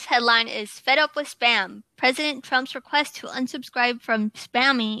first headline is Fed Up with Spam. President Trump's request to unsubscribe from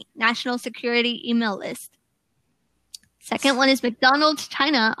spammy national security email list. Second one is McDonald's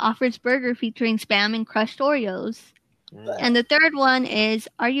China offers burger featuring spam and crushed Oreos. And the third one is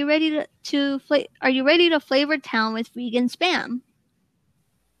Are you ready to flavor town with vegan spam?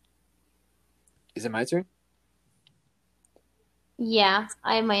 Is it my turn? Yeah,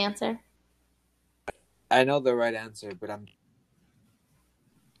 I have my answer. I know the right answer, but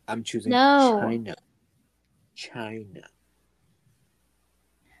I'm choosing No. China.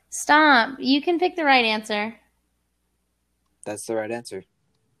 Stop. You can pick the right answer. That's the right answer.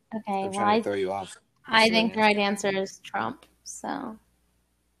 Okay, I'm well, trying to throw you off. I That's think the right answer is Trump. So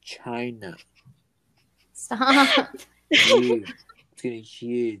China. stop. Huge. It's getting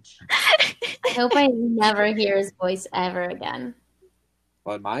huge. I hope I never hear his voice ever again.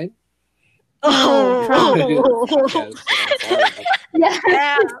 What, mine? Oh, Trump. Yes, sorry.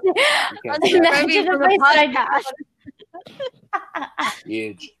 Yeah. You can't say that. Imagine from if the I said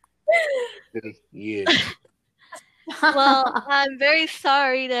Huge. Really huge. Well, I'm very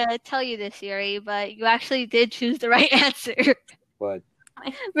sorry to tell you this, Yuri, but you actually did choose the right answer. What?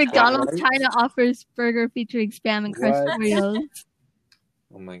 McDonald's What? China offers burger featuring spam and crushed What? Oreos.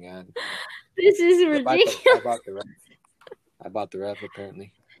 Oh my god. This is I ridiculous. bought the ref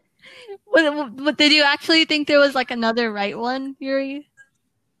apparently. What did you actually think there was like another right one, Yuri?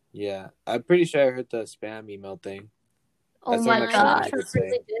 Yeah, I'm pretty sure I heard the spam email thing. Oh That's my the next one god. I could Really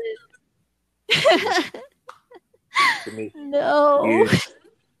say. did. It's gonna be No. huge.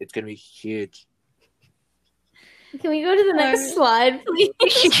 It's gonna be huge. Can we go to the next slide, please?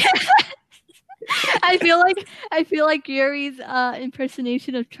 I feel like Yuri's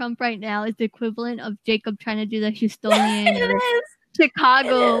impersonation of Trump right now is the equivalent of Jacob trying to do the Houstonian It or is.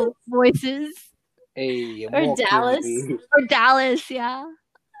 Chicago voices Hey, Or more Dallas. clearly. or Dallas, yeah.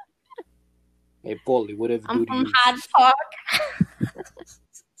 Hey, Polly, whatever I'm do to from you? Hyde Park.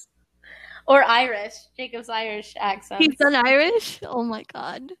 Or Irish. Jacob's Irish accent. He's done Irish. Oh my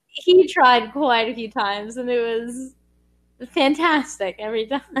god. He tried quite a few times, and it was fantastic every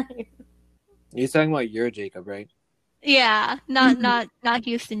time. You're talking about your Jacob, right? Yeah, not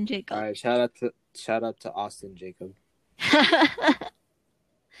Houston Jacob. All right. Shout out to Austin Jacob. It's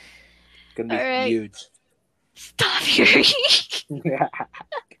gonna be All right. huge. Stop, Yuri.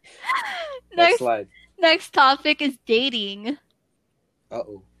 Next slide. Next topic is dating.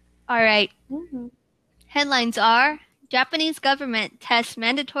 Uh-oh. All right. Mm-hmm. Headlines are: Japanese government tests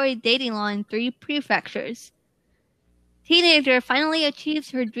mandatory dating law in 3 prefectures. Teenager finally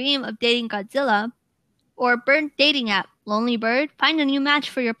achieves her dream of dating Godzilla. Or bird dating app, Lonely Bird, find a new match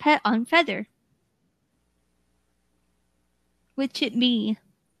for your pet on Feather. Which it be?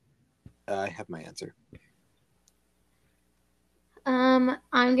 I have my answer. I'm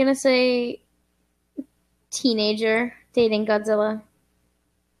gonna say teenager dating Godzilla.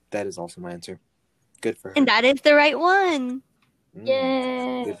 That is also my answer. Good for her. And that is the right one.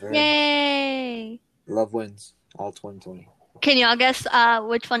 Yay! Good for her. Yay! Love wins. All 2020. Can y'all guess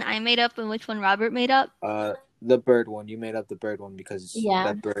which one I made up and which one Robert made up? The bird one. You made up the bird one because Yeah.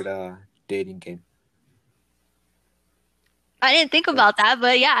 that bird dating game. I didn't think about that,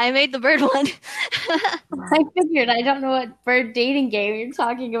 but yeah, I made the bird one. I figured. I don't know what bird dating game you're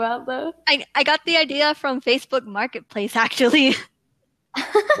talking about, though. I got the idea from Facebook Marketplace, actually.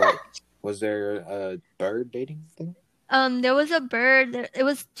 Right. Was there a bird dating thing? There was a bird. It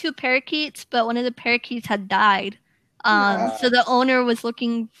was 2 parakeets, but one of the parakeets had died. So the owner was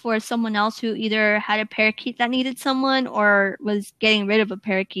looking for someone else who either had a parakeet that needed someone or was getting rid of a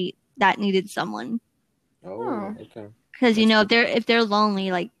parakeet that needed someone. Oh, okay. Because if they're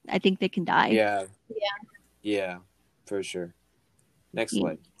lonely, like I think they can die. Yeah, for sure. Next Yeah.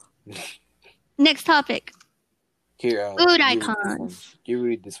 slide. Next topic. Here, Food you read this icons. one. You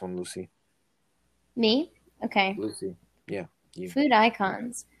read this one, Lucy. Me? Okay. Lucy. Yeah, you. Food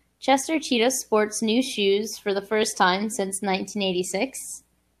icons. Chester Cheetah sports new shoes for the first time since 1986.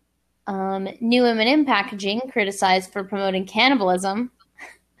 New M&M packaging criticized for promoting cannibalism.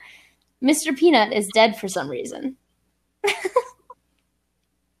 Mr. Peanut is dead for some reason.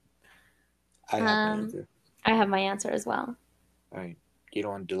 I have my answer. I have my answer as well. All right. You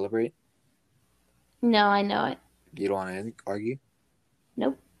don't want to deliberate? No, I know it. You don't want to argue?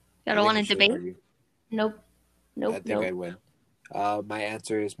 Nope. You don't want to I think we should debate? argue. Nope. I think I'd win. My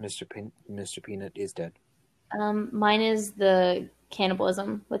answer is Mr. Peanut is dead. Mine is the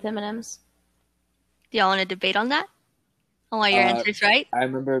cannibalism with M&Ms. Do y'all want to debate on that? On why your answer's right? I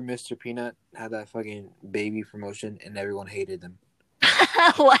remember Mr. Peanut had that fucking baby promotion and everyone hated them.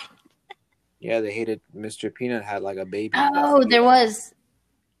 What? Yeah, they hated Mr. Peanut had like a baby. Oh, there was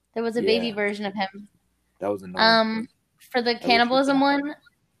a baby Yeah. version of him. That was annoying. For the was cannibalism pretty one,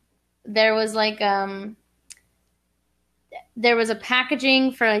 there was like there was a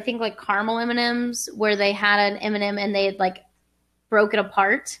packaging for I think like caramel M&Ms where they had an M&M and they had like broke it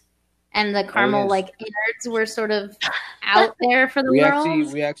apart, and the caramel yes. like innards were sort of out there for the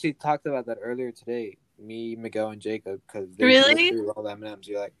world. We actually talked about that earlier today. Me, Miguel, and Jacob, because they Really? through all the M&Ms.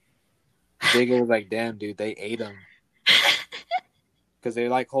 You're like, Jacob was like, "Damn, dude, they ate them." Because they're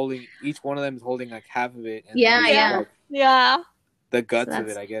like holding, each one of them is holding like half of it. And Yeah, then they yeah. like, Yeah. the guts So of it,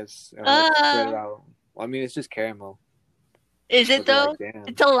 that's- I guess. And like, spread it out. Well, I mean, it's just caramel. Is But it they're though? like, damn.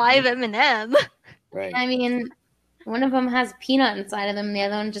 It's a live M&M. Right. I mean, one of them has peanut inside of them, the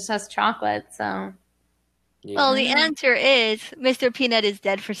other one just has chocolate. So Yeah. Well, the answer is Mr. Peanut is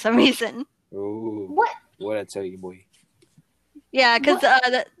dead for some reason. Ooh. what? What I tell you, boy. Yeah, because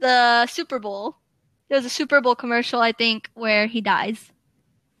the Super Bowl. There was a Super Bowl commercial, I think, where he dies.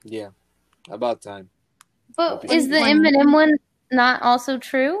 Yeah. About time. But Okay. is the M&M one not also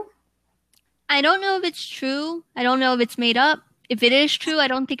true? I don't know if it's true. I don't know if it's made up. If it is true, I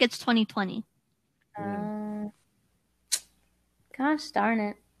don't think it's 2020. Gosh darn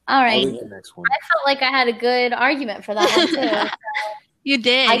it! All I'll right, read the next one. I felt like I had a good argument for that one too. You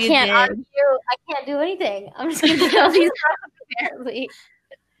did. I you can't did. argue can't do anything. I'm just gonna tell these wrong, apparently.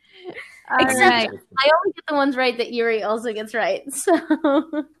 Except Alright. I only get the ones right that Yuri also gets right. So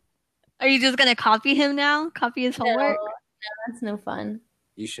Are you just gonna copy him now? Copy his homework? no, that's no fun.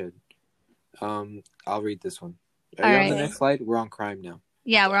 You should. I'll read this one. Are All you on the right. next slide? We're on crime now.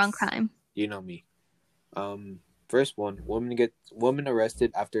 Yeah, we're on Yes. crime. You know me. First one, woman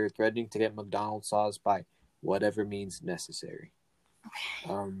arrested after threatening to get McDonald's sauce by whatever means necessary.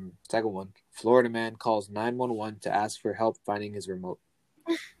 Second one, Florida man calls 911 to ask for help finding his remote.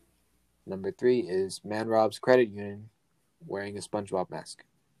 Number 3 is man robs credit union wearing a SpongeBob mask.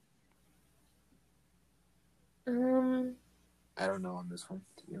 I don't know on this one,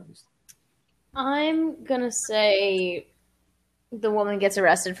 to be honest. I'm gonna say the woman gets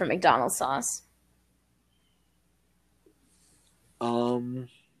arrested for McDonald's sauce.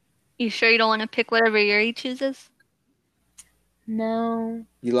 You sure you don't want to pick whatever Yuri chooses? No.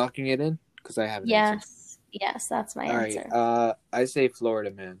 You locking it in? Because I haven't answered. Yes, that's my All answer. right. I say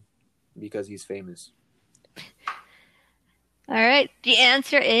Florida man because he's famous. All right. The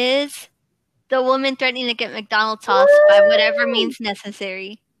answer is the woman threatening to get McDonald's sauce by whatever means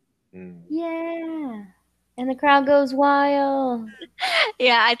necessary. Yeah. And the crowd goes wild.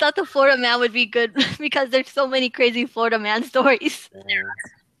 Yeah, I thought the Florida man would be good because there's so many crazy Florida man stories.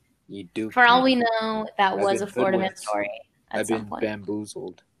 You do. For all we know, that I've was been a Florida man hoodwinked. story at I've some been point.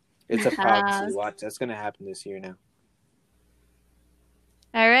 bamboozled. It's a prophecy. Watch, that's gonna happen this year now.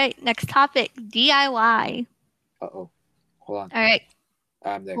 All right. Next topic, DIY. Hold on. All right.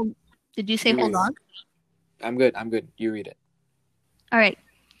 I'm there. Did you say You hold read on? it. I'm good. You read it. All right.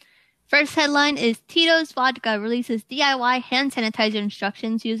 First headline is Tito's Vodka releases DIY hand sanitizer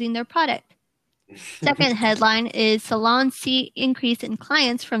instructions using their product. Second headline is salons see increase in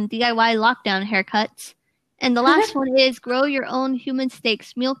clients from DIY lockdown haircuts. And the last one is grow your own human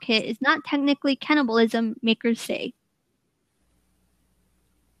steaks meal kit is not technically cannibalism, makers say.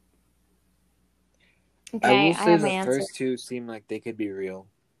 Okay, I will say have my the answer. first two seem like they could be real.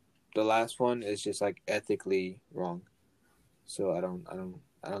 The last one is just like ethically wrong. So I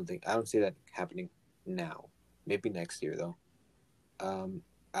don't see that happening now. Maybe next year though.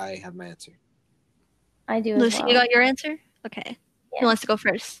 I have my answer. I do as Lucy, well. you got your answer? Okay. Yeah. Who wants to go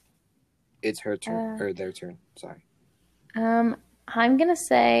first? It's her turn or their turn. Sorry. I'm gonna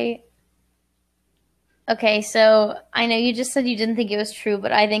say. Okay, so I know you just said you didn't think it was true,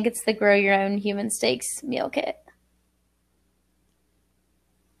 but I think it's the grow your own human steaks meal kit.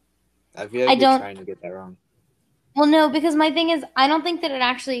 I feel like I you're don't- trying to get that wrong. Well, no, because my thing is, I don't think that it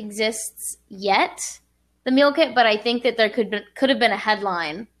actually exists yet, the meal kit. But I think that there could have been a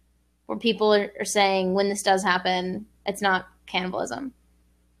headline where people are saying when this does happen, it's not cannibalism,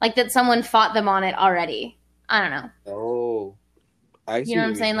 like that someone fought them on it already. I don't know. Oh, I see. You know what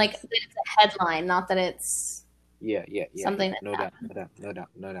I'm you saying? mean. Like that it's a headline, not that it's Yeah. something that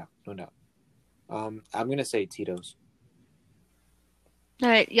No doubt. I'm gonna say Tito's. All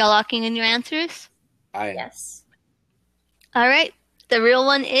right. Y'all locking in your answers? I am. yes. All right. The real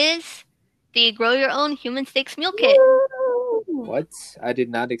one is the grow your own human steaks meal kit. What? I did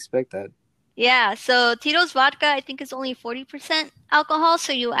not expect that. Yeah, so Tito's vodka, I think, is only 40% alcohol,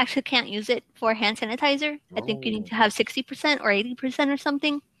 so you actually can't use it for hand sanitizer. I think you need to have 60% or 80% or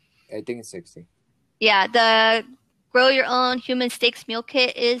something. I think it's 60. Yeah, the grow your own human steaks meal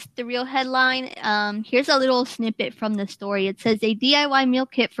kit is the real headline. Here's a little snippet from the story. It says a DIY meal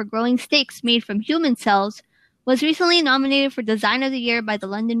kit for growing steaks made from human cells was recently nominated for Design of the Year by the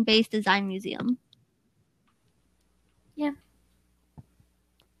London-based Design Museum. Yeah.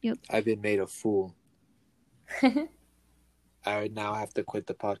 I've been made a fool. I now have to quit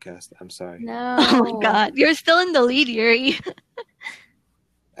the podcast. I'm sorry. No. Oh my god, you're still in the lead, Yuri.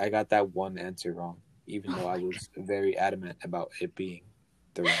 I got that one answer wrong, even though I was very adamant about it being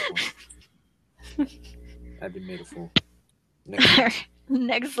the right one. I've been made a fool.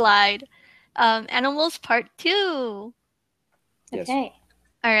 Next slide. Animals Part 2. Yes. Okay.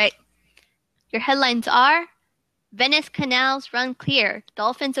 All right. Your headlines are Venice canals run clear.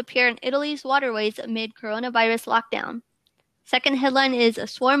 Dolphins appear in Italy's waterways amid coronavirus lockdown. Second headline is a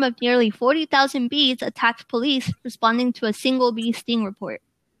swarm of nearly 40,000 bees attacked police responding to a single bee sting report.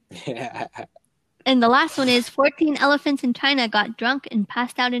 And the last one is 14 elephants in China got drunk and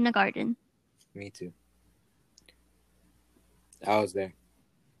passed out in a garden. Me too. I was there.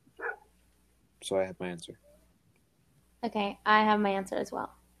 So I have my answer. Okay, I have my answer as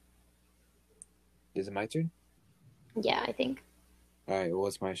well. Is it my turn? Yeah, I think. All right. Well,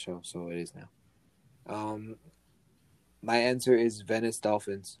 it's my show, so it is now. My answer is Venice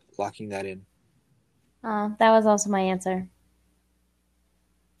Dolphins. Locking that in. That was also my answer.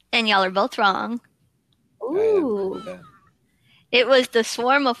 And and y'all are both wrong. I am cool Ooh. with that. It was the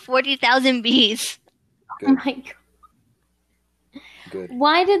swarm of 40,000 bees. Oh Good. my god. Good.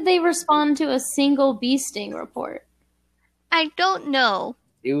 Why did they respond to a single bee sting report? I don't know.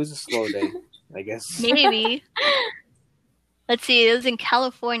 It was a slow day, I guess. Maybe. Let's see. It was in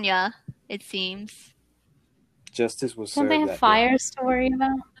California, it seems. Justice was Don't served they have that day. fires to worry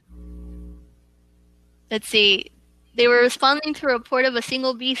about? Let's see. They were responding to a report of a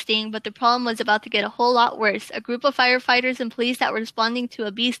single bee sting, but the problem was about to get a whole lot worse. A group of firefighters and police that were responding to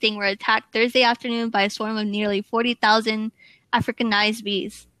a bee sting were attacked Thursday afternoon by a swarm of nearly 40,000 Africanized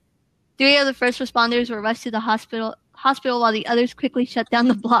bees. 3 of the first responders were rushed to the hospital while the others quickly shut down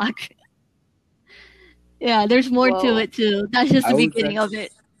the block. Yeah, there's more to Whoa. it too. That's just the I was beginning of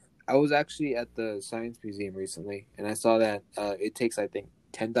it. I was actually at the Science Museum recently, and I saw that it takes, I think,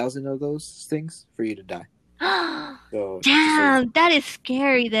 10,000 of those things for you to die. So, Damn, that is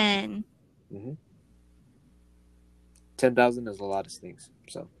scary then. 10,000 is a lot of stings.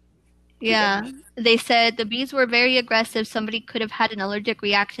 So, Yeah, they said the bees were very aggressive. Somebody could have had an allergic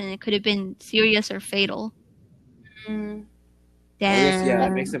reaction. It could have been serious or fatal. Mm. I guess, yeah, that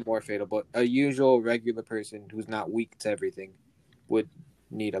Damn. makes it more fatal. But a usual regular person who's not weak to everything would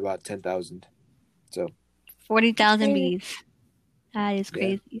need about 10,000. So, 40,000 bees. That is Yeah.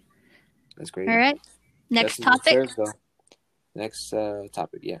 crazy. that's crazy. All right. Next Justice was topic, served, though. Next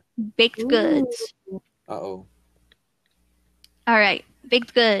topic, yeah. baked goods. Uh-oh. All right,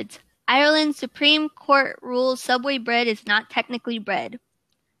 baked goods. Ireland's Supreme Court rules Subway bread is not technically bread.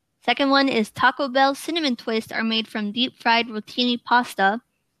 Second one is Taco Bell cinnamon twists are made from deep-fried rotini pasta.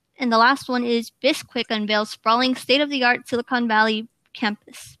 And the last one is Bisquick unveils sprawling state-of-the-art Silicon Valley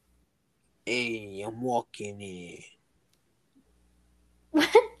campus. Hey, I'm walking in. What?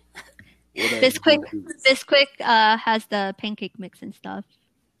 Bisquick has the pancake mix and stuff.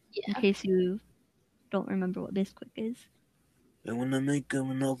 In Yeah. case you don't remember what Bisquick is. And when I make them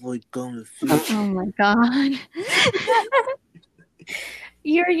enough, like, going to Oh my god.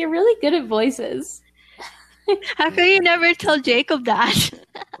 You're really good at voices. How come you never tell Jacob that?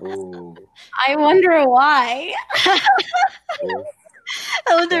 Oh. I wonder why. Oh.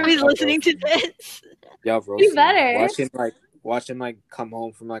 I wonder if he's listening to this. Y'all roasting. better. Watch him come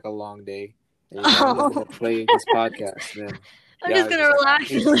home from like a long day. And he's like, I'm just gonna play this podcast. Then I'm Yeah, just gonna it's like,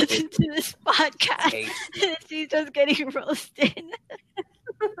 relax I and hate listen to this podcast. hate She's just getting roasted.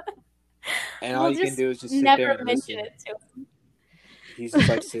 and all We'll you can just do is just sit there Never and mention listen. it to him. He's just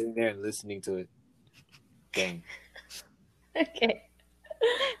like sitting there and listening to it. Dang. Okay.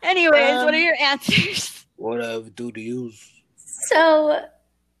 Anyways, what are your answers? Whatever do to use. So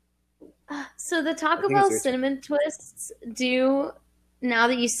the I Taco think Bell it's your cinnamon twists do, now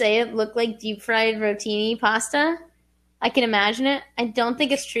that you say it, look like deep fried rotini pasta. I can imagine it. I don't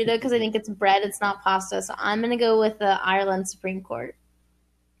think it's true though, because I think it's bread, it's not pasta. So I'm gonna go with the Ireland Supreme Court.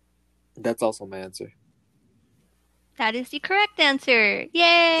 That's also my answer. That is the correct answer.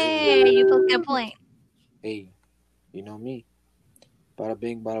 Yay! You both get a point. Hey, you know me. Bada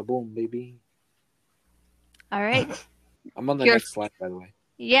bing, bada boom, baby. All right. I'm on the Your- next slide, by the way.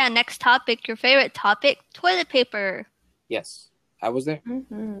 Yeah, next topic. Your favorite topic, toilet paper. Yes, I was there.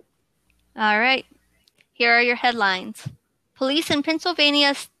 Mm-hmm. All right. Here are your headlines. Police in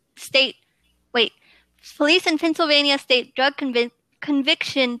Pennsylvania state drug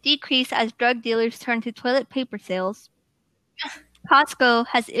conviction decrease as drug dealers turn to toilet paper sales. Costco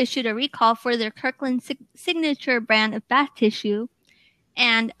has issued a recall for their Kirkland signature brand of bath tissue.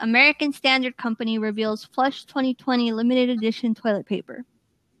 And American Standard Company reveals Flush 2020 limited edition toilet paper.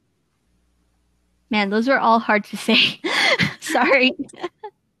 Man, those are all hard to say. Sorry.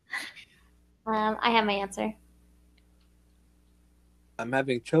 I have my answer. I'm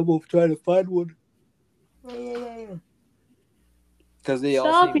having trouble trying to find one. Because they all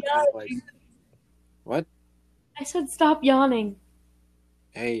Stop seem kind of like... What? I said stop yawning.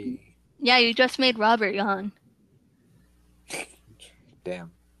 Hey, Yeah, you just made Robert yawn.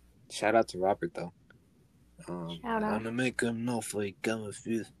 damn. Shout out to Robert, though. Shout I'm out. gonna make him know for he come with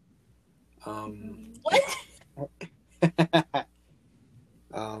you. What?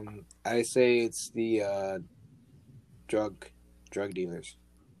 I say it's the drug dealers.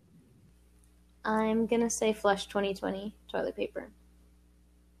 I'm gonna say Flush 2020 toilet paper.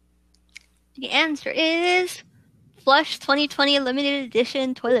 The answer is Flush 2020 limited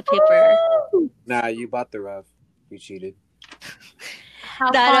edition toilet paper. Nah, you bought the Rev. You cheated.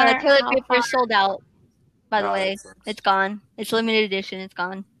 That toilet how paper far- is sold out, by the Ah, way. that sucks. It's gone. It's limited edition. It's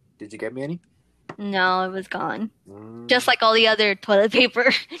gone. Did you get me any? No, it was gone. Mm. Just like all the other toilet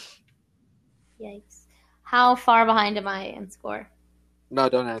paper. Yikes. How far behind am I in score? No,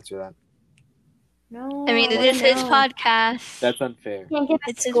 don't answer that. No. I mean, it wanna is his know. podcast. That's unfair. Can't get a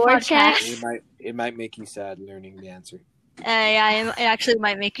It's his score podcast. check. It might make you sad learning the answer. Yeah, it actually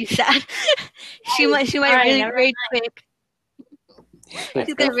might make you sad. she might Alright, really never rage quit.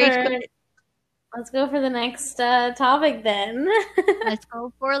 She's gonna rage quit. Let's go for the next topic then. Let's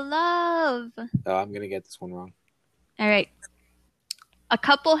go for love. Oh, I'm gonna get this one wrong. All right. A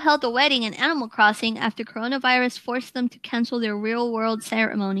couple held a wedding in Animal Crossing after coronavirus forced them to cancel their real-world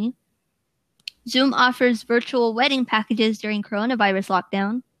ceremony. Zoom offers virtual wedding packages during coronavirus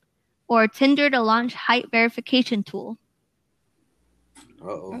lockdown. Or Tinder to launch height verification tool.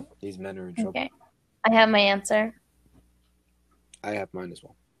 Uh-oh. These men are in trouble. Okay. I have my answer. I have mine as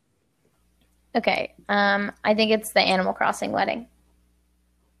well. Okay. I think it's the Animal Crossing wedding.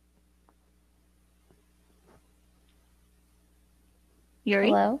 Yuri?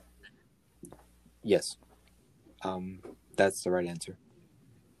 Hello? Yes. That's the right answer.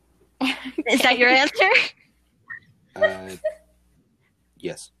 Is that your answer?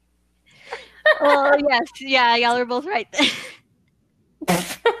 Yes. Oh, yes. Yeah, y'all are both right.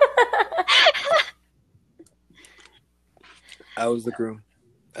 I was the groom.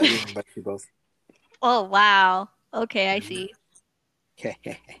 I didn't invite you both. Oh, wow. Okay, I see.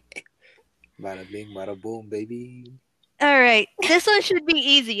 Bada bing, bada boom, baby. All right. This one should be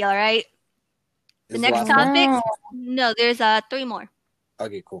easy, all right? The Is next last one? topic? No, there's 3 more.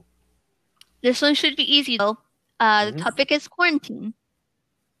 Okay, cool. This one should be easy, though. The Mhm. topic is quarantine.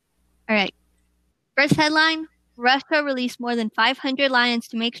 All right. First headline, Russia released more than 500 lions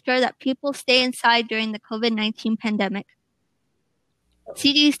to make sure that people stay inside during the COVID-19 pandemic.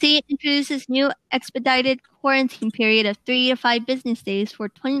 CDC introduces new expedited quarantine period of 3 to 5 business days for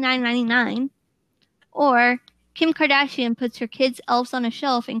 $29.99. Or Kim Kardashian puts her kids' elves on a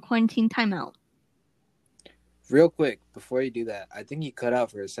shelf in quarantine timeout. Real quick, before you do that, I think you cut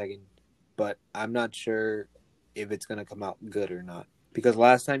out for a second, but I'm not sure if it's gonna come out good or not. Because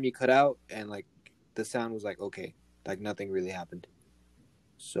last time you cut out and like the sound was like okay, like nothing really happened.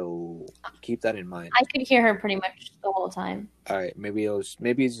 So keep that in mind. I could hear her pretty much the whole time. All right, maybe it's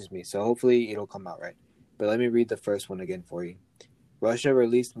just me. So hopefully it'll come out right. But let me read the first one again for you. Russia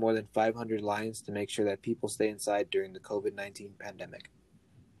released more than 500 lions to make sure that people stay inside during the COVID-19 pandemic.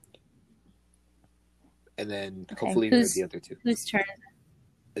 And then Okay, hopefully you heard the other two. Whose turn?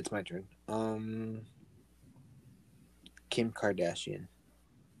 It's my turn. Kim Kardashian.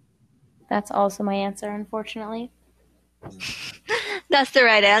 That's also my answer, unfortunately. That's the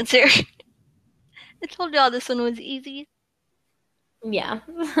right answer. I told y'all this one was easy. Yeah.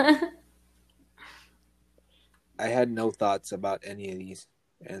 I had no thoughts about any of these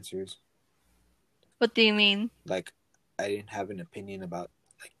answers. What do you mean? Like, I didn't have an opinion about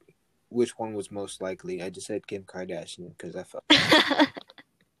like which one was most likely. I just said Kim Kardashian because I felt.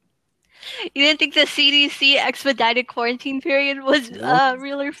 You didn't think the CDC expedited quarantine period was No.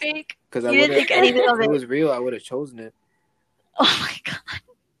 real or fake? Because You didn't think anything of If it it. was real, I would have chosen it. Oh my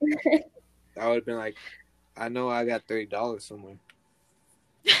god. I would have been like, I know I got $30 somewhere.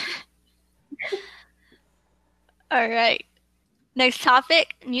 All right. Next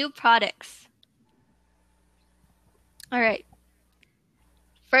topic, new products. All right.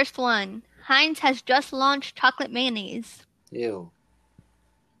 First one, Heinz has just launched chocolate mayonnaise. Ew.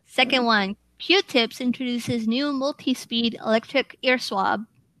 Second one, Q-Tips introduces new multi-speed electric ear swab.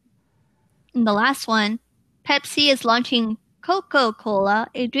 And the last one, Pepsi is launching Coca-Cola,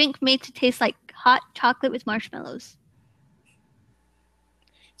 a drink made to taste like hot chocolate with marshmallows.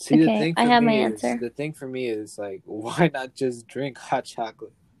 See, the Okay, thing for I have me my is, answer. The thing for me is like, why not just drink hot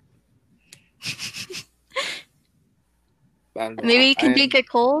chocolate? I don't know. Maybe you can I drink it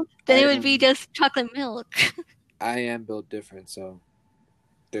cold, then I it would be am- just chocolate milk. I am built different, so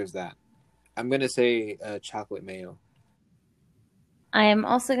there's that. I'm gonna say chocolate mayo. I am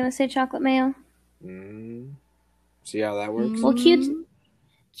also going to say chocolate mayo. See how that works? Well,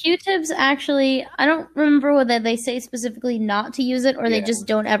 Q-tips actually, I don't remember whether they say specifically not to use it or they Yeah. just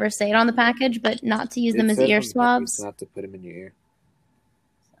don't ever say it on the package, but not to use them It as says ear on the package swabs. not to put them in your ear.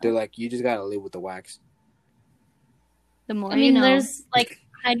 They're like, you just gotta live with the wax. The more I you mean, know. there's like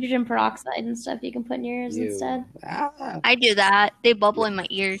hydrogen peroxide and stuff you can put in your ears Ew. instead. Ah. I do that. They bubble in my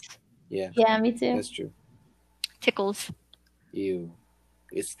ears. Yeah, Yeah, me too. that's true. Tickles. Ew.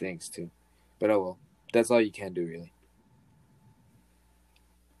 It stinks too. But oh well. That's all you can do, really.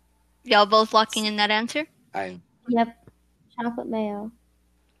 Y'all both locking in that answer? I am. Yep. Chocolate mayo.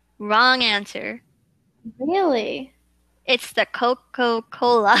 Wrong answer. Really? It's the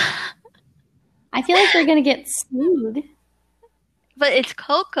Coca-Cola. I feel like they're going to get sued. But it's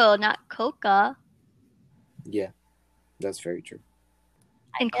cocoa, not coca. Yeah, that's very true.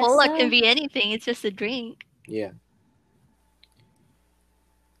 And guess cola so. can be anything. It's just a drink. Yeah.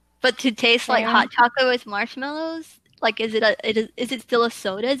 But to taste like Fair. hot chocolate with marshmallows, like is it still a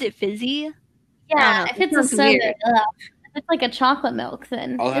soda? Is it fizzy? Yeah, I don't know. if It it's a sounds soda, weird. if it's like a chocolate milk,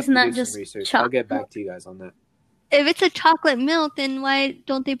 then I'll have isn't to that do some just research. chocolate? I'll get back to you guys on that. If it's a chocolate milk, then why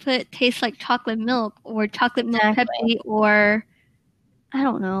don't they put taste like chocolate milk or chocolate milk Exactly. Pepsi or I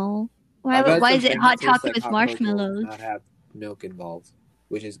don't know. I've had Why some is it things hot taste chocolate like with hot cocoa, marshmallows? not have milk involved,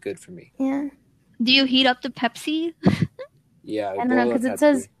 which is good for me. Yeah, Do you heat up the Pepsi? Yeah, I don't know, boil because up it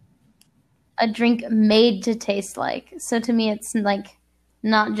says Pepsi. a drink made to taste like. So to me, it's like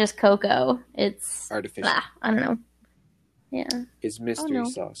not just cocoa. It's Artificial. I don't know. Yeah. It's mystery no.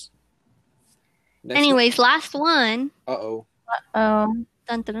 sauce. Next Anyways, last one. one. Oh. Dun,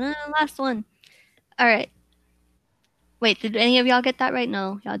 dun, dun, last one. All right. Wait, did any of y'all get that right?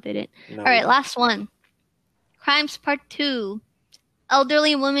 No, y'all didn't. No, All right, last one. Crimes Part 2.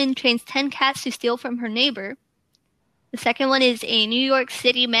 Elderly woman trains 10 cats to steal from her neighbor. The second one is a New York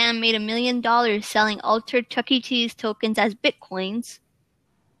City man made $1 million selling altered Chuck E. Cheese tokens as bitcoins.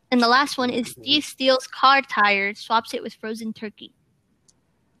 And the last one is thief steals car tire, swaps it with frozen turkey.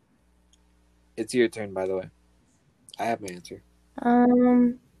 It's your turn, by the way. I have my answer.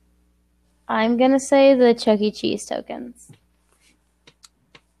 I'm gonna say the Chuck E. Cheese tokens.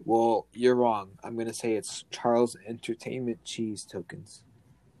 Well, you're wrong. I'm gonna say it's Charles Entertainment Cheese tokens.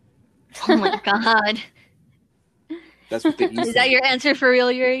 Oh my god. That's what the E Is that your answer for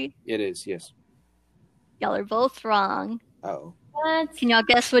real, Yuri? It is, yes. Y'all are both wrong. Oh, What? Can y'all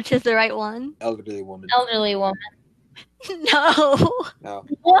guess which is the right one? elderly woman. Elderly woman. No. No,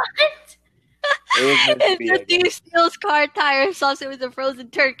 What? it was meant to It's be. the I guess. thief steals car tire, swaps it with a frozen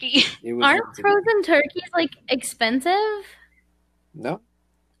turkey. It was Aren't meant to be. frozen turkeys like expensive? No,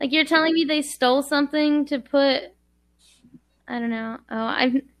 Like you're telling me they stole something to put? I don't know.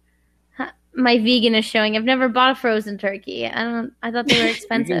 My vegan is showing. I've never bought a frozen turkey. I thought they were you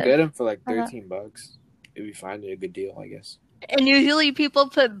expensive. can get them for like Uh-huh. $13. If you find it a good deal, I guess. And usually people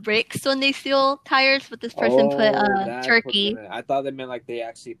put bricks when they steal tires, but this person put that's turkey. what they meant. I thought they meant like they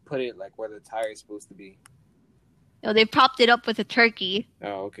actually put it like where the tire is supposed to be. No, they propped it up with a turkey.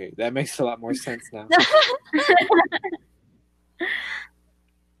 Oh, okay. That makes a lot more sense now.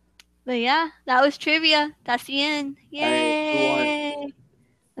 But yeah, that was trivia. That's the end. Yay!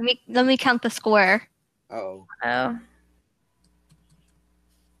 Alright, Let me count the score. Uh-oh. Oh.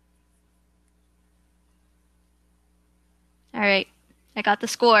 All right, I got the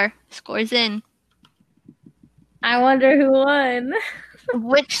score. Score's in. I wonder who won.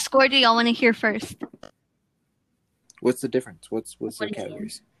 Which score do y'all want to hear first? What's the difference? What's What the do you mean?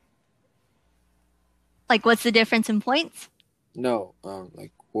 categories? Like, what's the difference in points? No,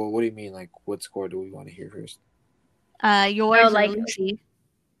 like, well, what do you mean? Like, what score do we want to hear first? Yours Oh, or like- Lucy?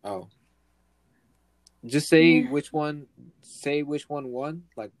 Oh, just say Yeah. which one. Say which one won,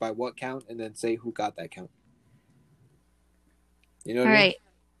 like by what count, and then say who got that count. You know All what I mean? right,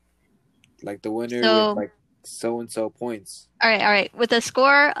 Like the winner So- with like so and so points all right. With a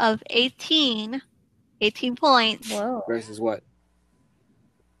score of 18 points, Whoa. versus what?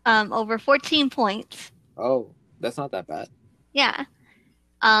 over 14 points. Oh, that's not that bad. Yeah.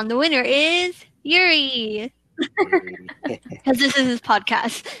 The winner is Yuri, because this is his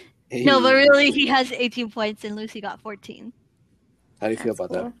podcast. No, but really, he has 18 points and Lucy got 14. How do you feel That's about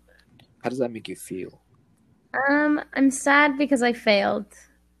cool. that? How does that make you feel? I'm sad because I failed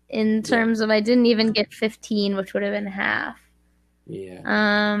in terms of I didn't even get 15, which would have been half. Yeah,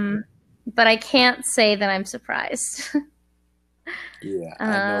 But I can't say that I'm surprised. yeah. I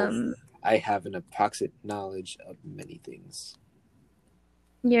know. I have an approximate knowledge of many things.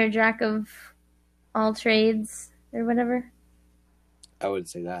 You're a jack of all trades or whatever. I wouldn't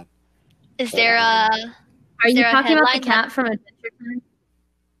say that. Is there a Are you there a talking about the headline cat from Adventure Time?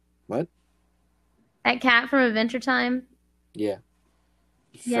 What? That cat from Adventure Time? Yeah.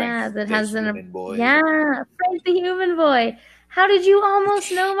 Yeah, Frank, that the has human boy. Yeah, Frank the Human Boy. How did you almost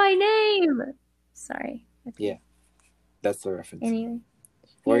know my name? Sorry. Okay. Yeah. That's the reference. Anyway.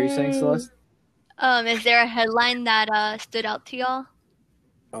 What are you saying, Yay. Celeste? is there a headline that stood out to y'all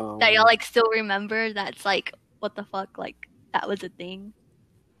that y'all like still remember? That's like, what the fuck? Like that was a thing.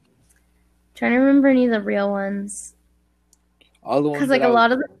 Trying to remember any of the real ones. all the ones Because like that a I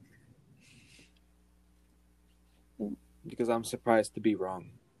lot of the because I'm surprised to be wrong.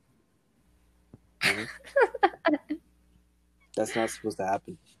 You know? That's not supposed to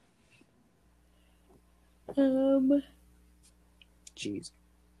happen. Jeez.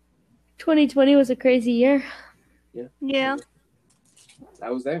 2020 was a crazy year. Yeah. I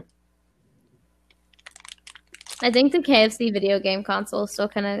was there. I think the KFC video game console still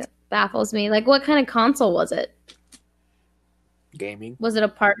kind of baffles me. Like, what kind of console was it? Gaming. Was it a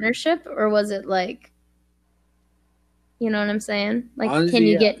partnership or was it like, you know what I'm saying? Like, Honestly, can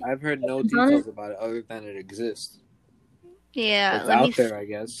you yeah, get? I've heard no games on details it? about it other than it exists. Yeah, It's let me out there, I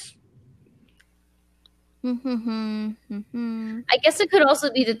guess. I guess it could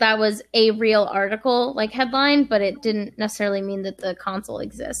also be that that was a real article, like headline, but it didn't necessarily mean that the console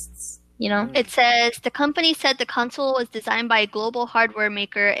exists. You know? It says the company said the console was designed by a global hardware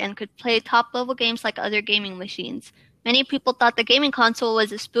maker and could play top-level games like other gaming machines. Many people thought the gaming console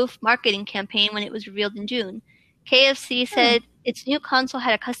was a spoof marketing campaign when it was revealed in June. KFC said its new console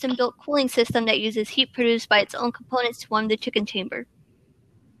had a custom-built cooling system that uses heat produced by its own components to warm the chicken chamber.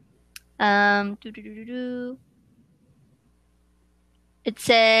 It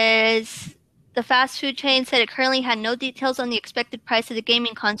says the fast food chain said it currently had no details on the expected price of the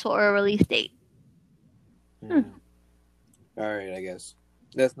gaming console or a release date. All right, I guess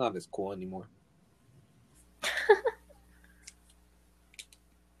that's not as cool anymore.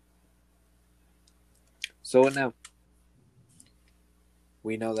 So now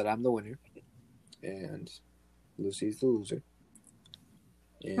we know that I'm the winner and Lucy's the loser.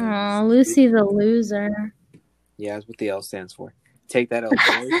 And Aw, Lucy the loser. yeah, that's what the L stands for. Take that L,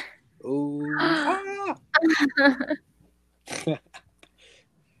 boys. Ooh. Ah!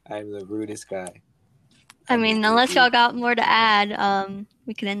 I'm the rudest guy. I mean, unless y'all got more to add,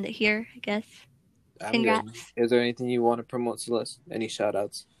 we can end it here, I guess. I'm Congrats. good. Is there anything you want to promote, Celeste? Any shout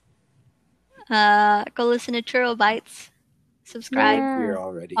outs? Go listen to Churro Bites. Subscribe, Yeah. Here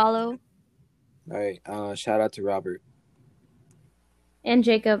already. follow. All right. Shout out to Robert And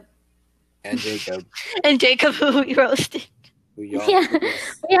Jacob. and Jacob, And Jacob, who we roasted. who y'all Yeah,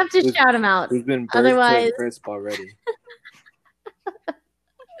 we have to Who's- shout him out. who's been birthed Otherwise- to crisp already.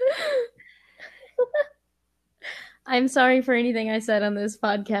 I'm sorry for anything I said on this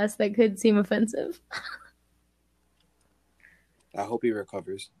podcast that could seem offensive. I hope he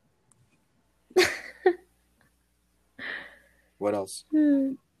recovers. What else?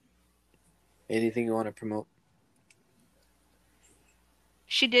 Anything you want to promote?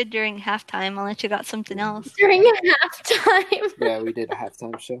 She did during halftime, unless you got something else. During halftime. Yeah, we did a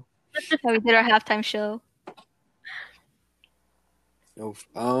halftime show. Yeah, we did our halftime show. Oof.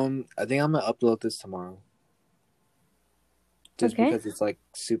 I think I'm gonna upload this tomorrow. Just Okay. because it's like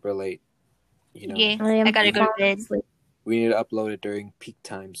super late. You know, Yeah, am I gotta go to falling bed. asleep. we need to upload it during peak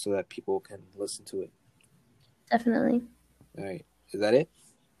time so that people can listen to it. Definitely. All right. Is that it?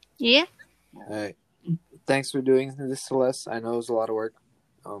 Yeah. All right. Thanks for doing this, Celeste. I know it was a lot of work.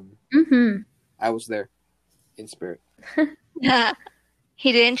 Mm-hmm. I was there in spirit.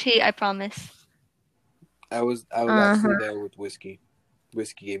 He didn't cheat, I promise. I was actually there with Whiskey.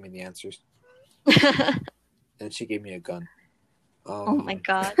 Whiskey gave me the answers, and she gave me a gun. Oh my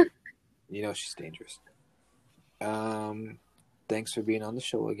god. You know she's dangerous. Thanks for being on the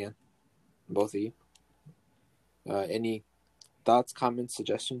show again, both of you. Any thoughts, comments,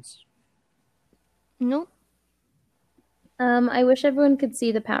 suggestions? Nope. I wish everyone could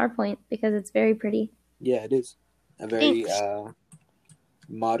see the PowerPoint because it's very pretty. Yeah, it is a very Thanks.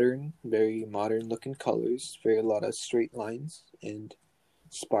 modern, very modern looking colors. Very a lot of straight lines and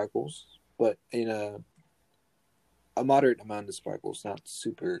sparkles, but in a moderate amount of sparkles, not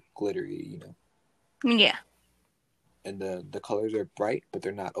super glittery, you know. Yeah. And the colors are bright, but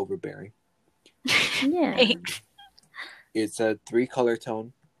they're not overbearing. Yeah. Thanks. It's a 3-color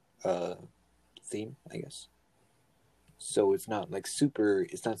tone theme, I guess. So it's not like super.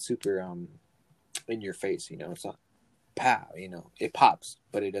 It's not super in your face, you know. It's not pow, you know. It pops,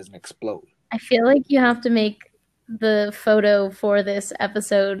 but it doesn't explode. I feel like you have to make the photo for this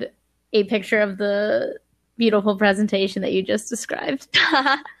episode a picture of the beautiful presentation that you just described.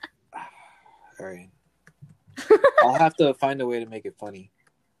 All right. I'll have to find a way to make it funny.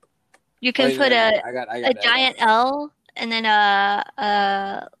 You can put a I giant L and then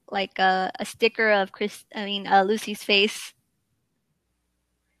a sticker of Lucy's face.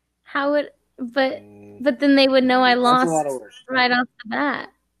 How would but then they would know I That's lost a lot of work. right off the bat.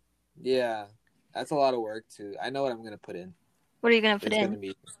 Yeah, that's a lot of work too. I know what I'm gonna put in. What are you gonna put It's in? gonna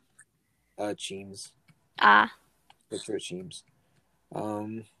be Cheems. Picture of Cheems.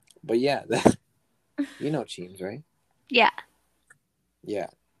 But yeah, you know Cheems, right? Yeah. Yeah,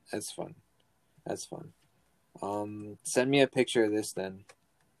 that's fun. That's fun. Send me a picture of this then.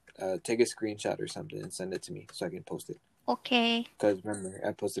 Take a screenshot or something and send it to me so I can post it. Okay. Because remember,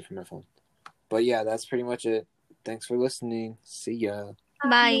 I posted from my phone. But yeah, that's pretty much it. Thanks for listening. See ya.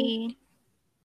 Bye.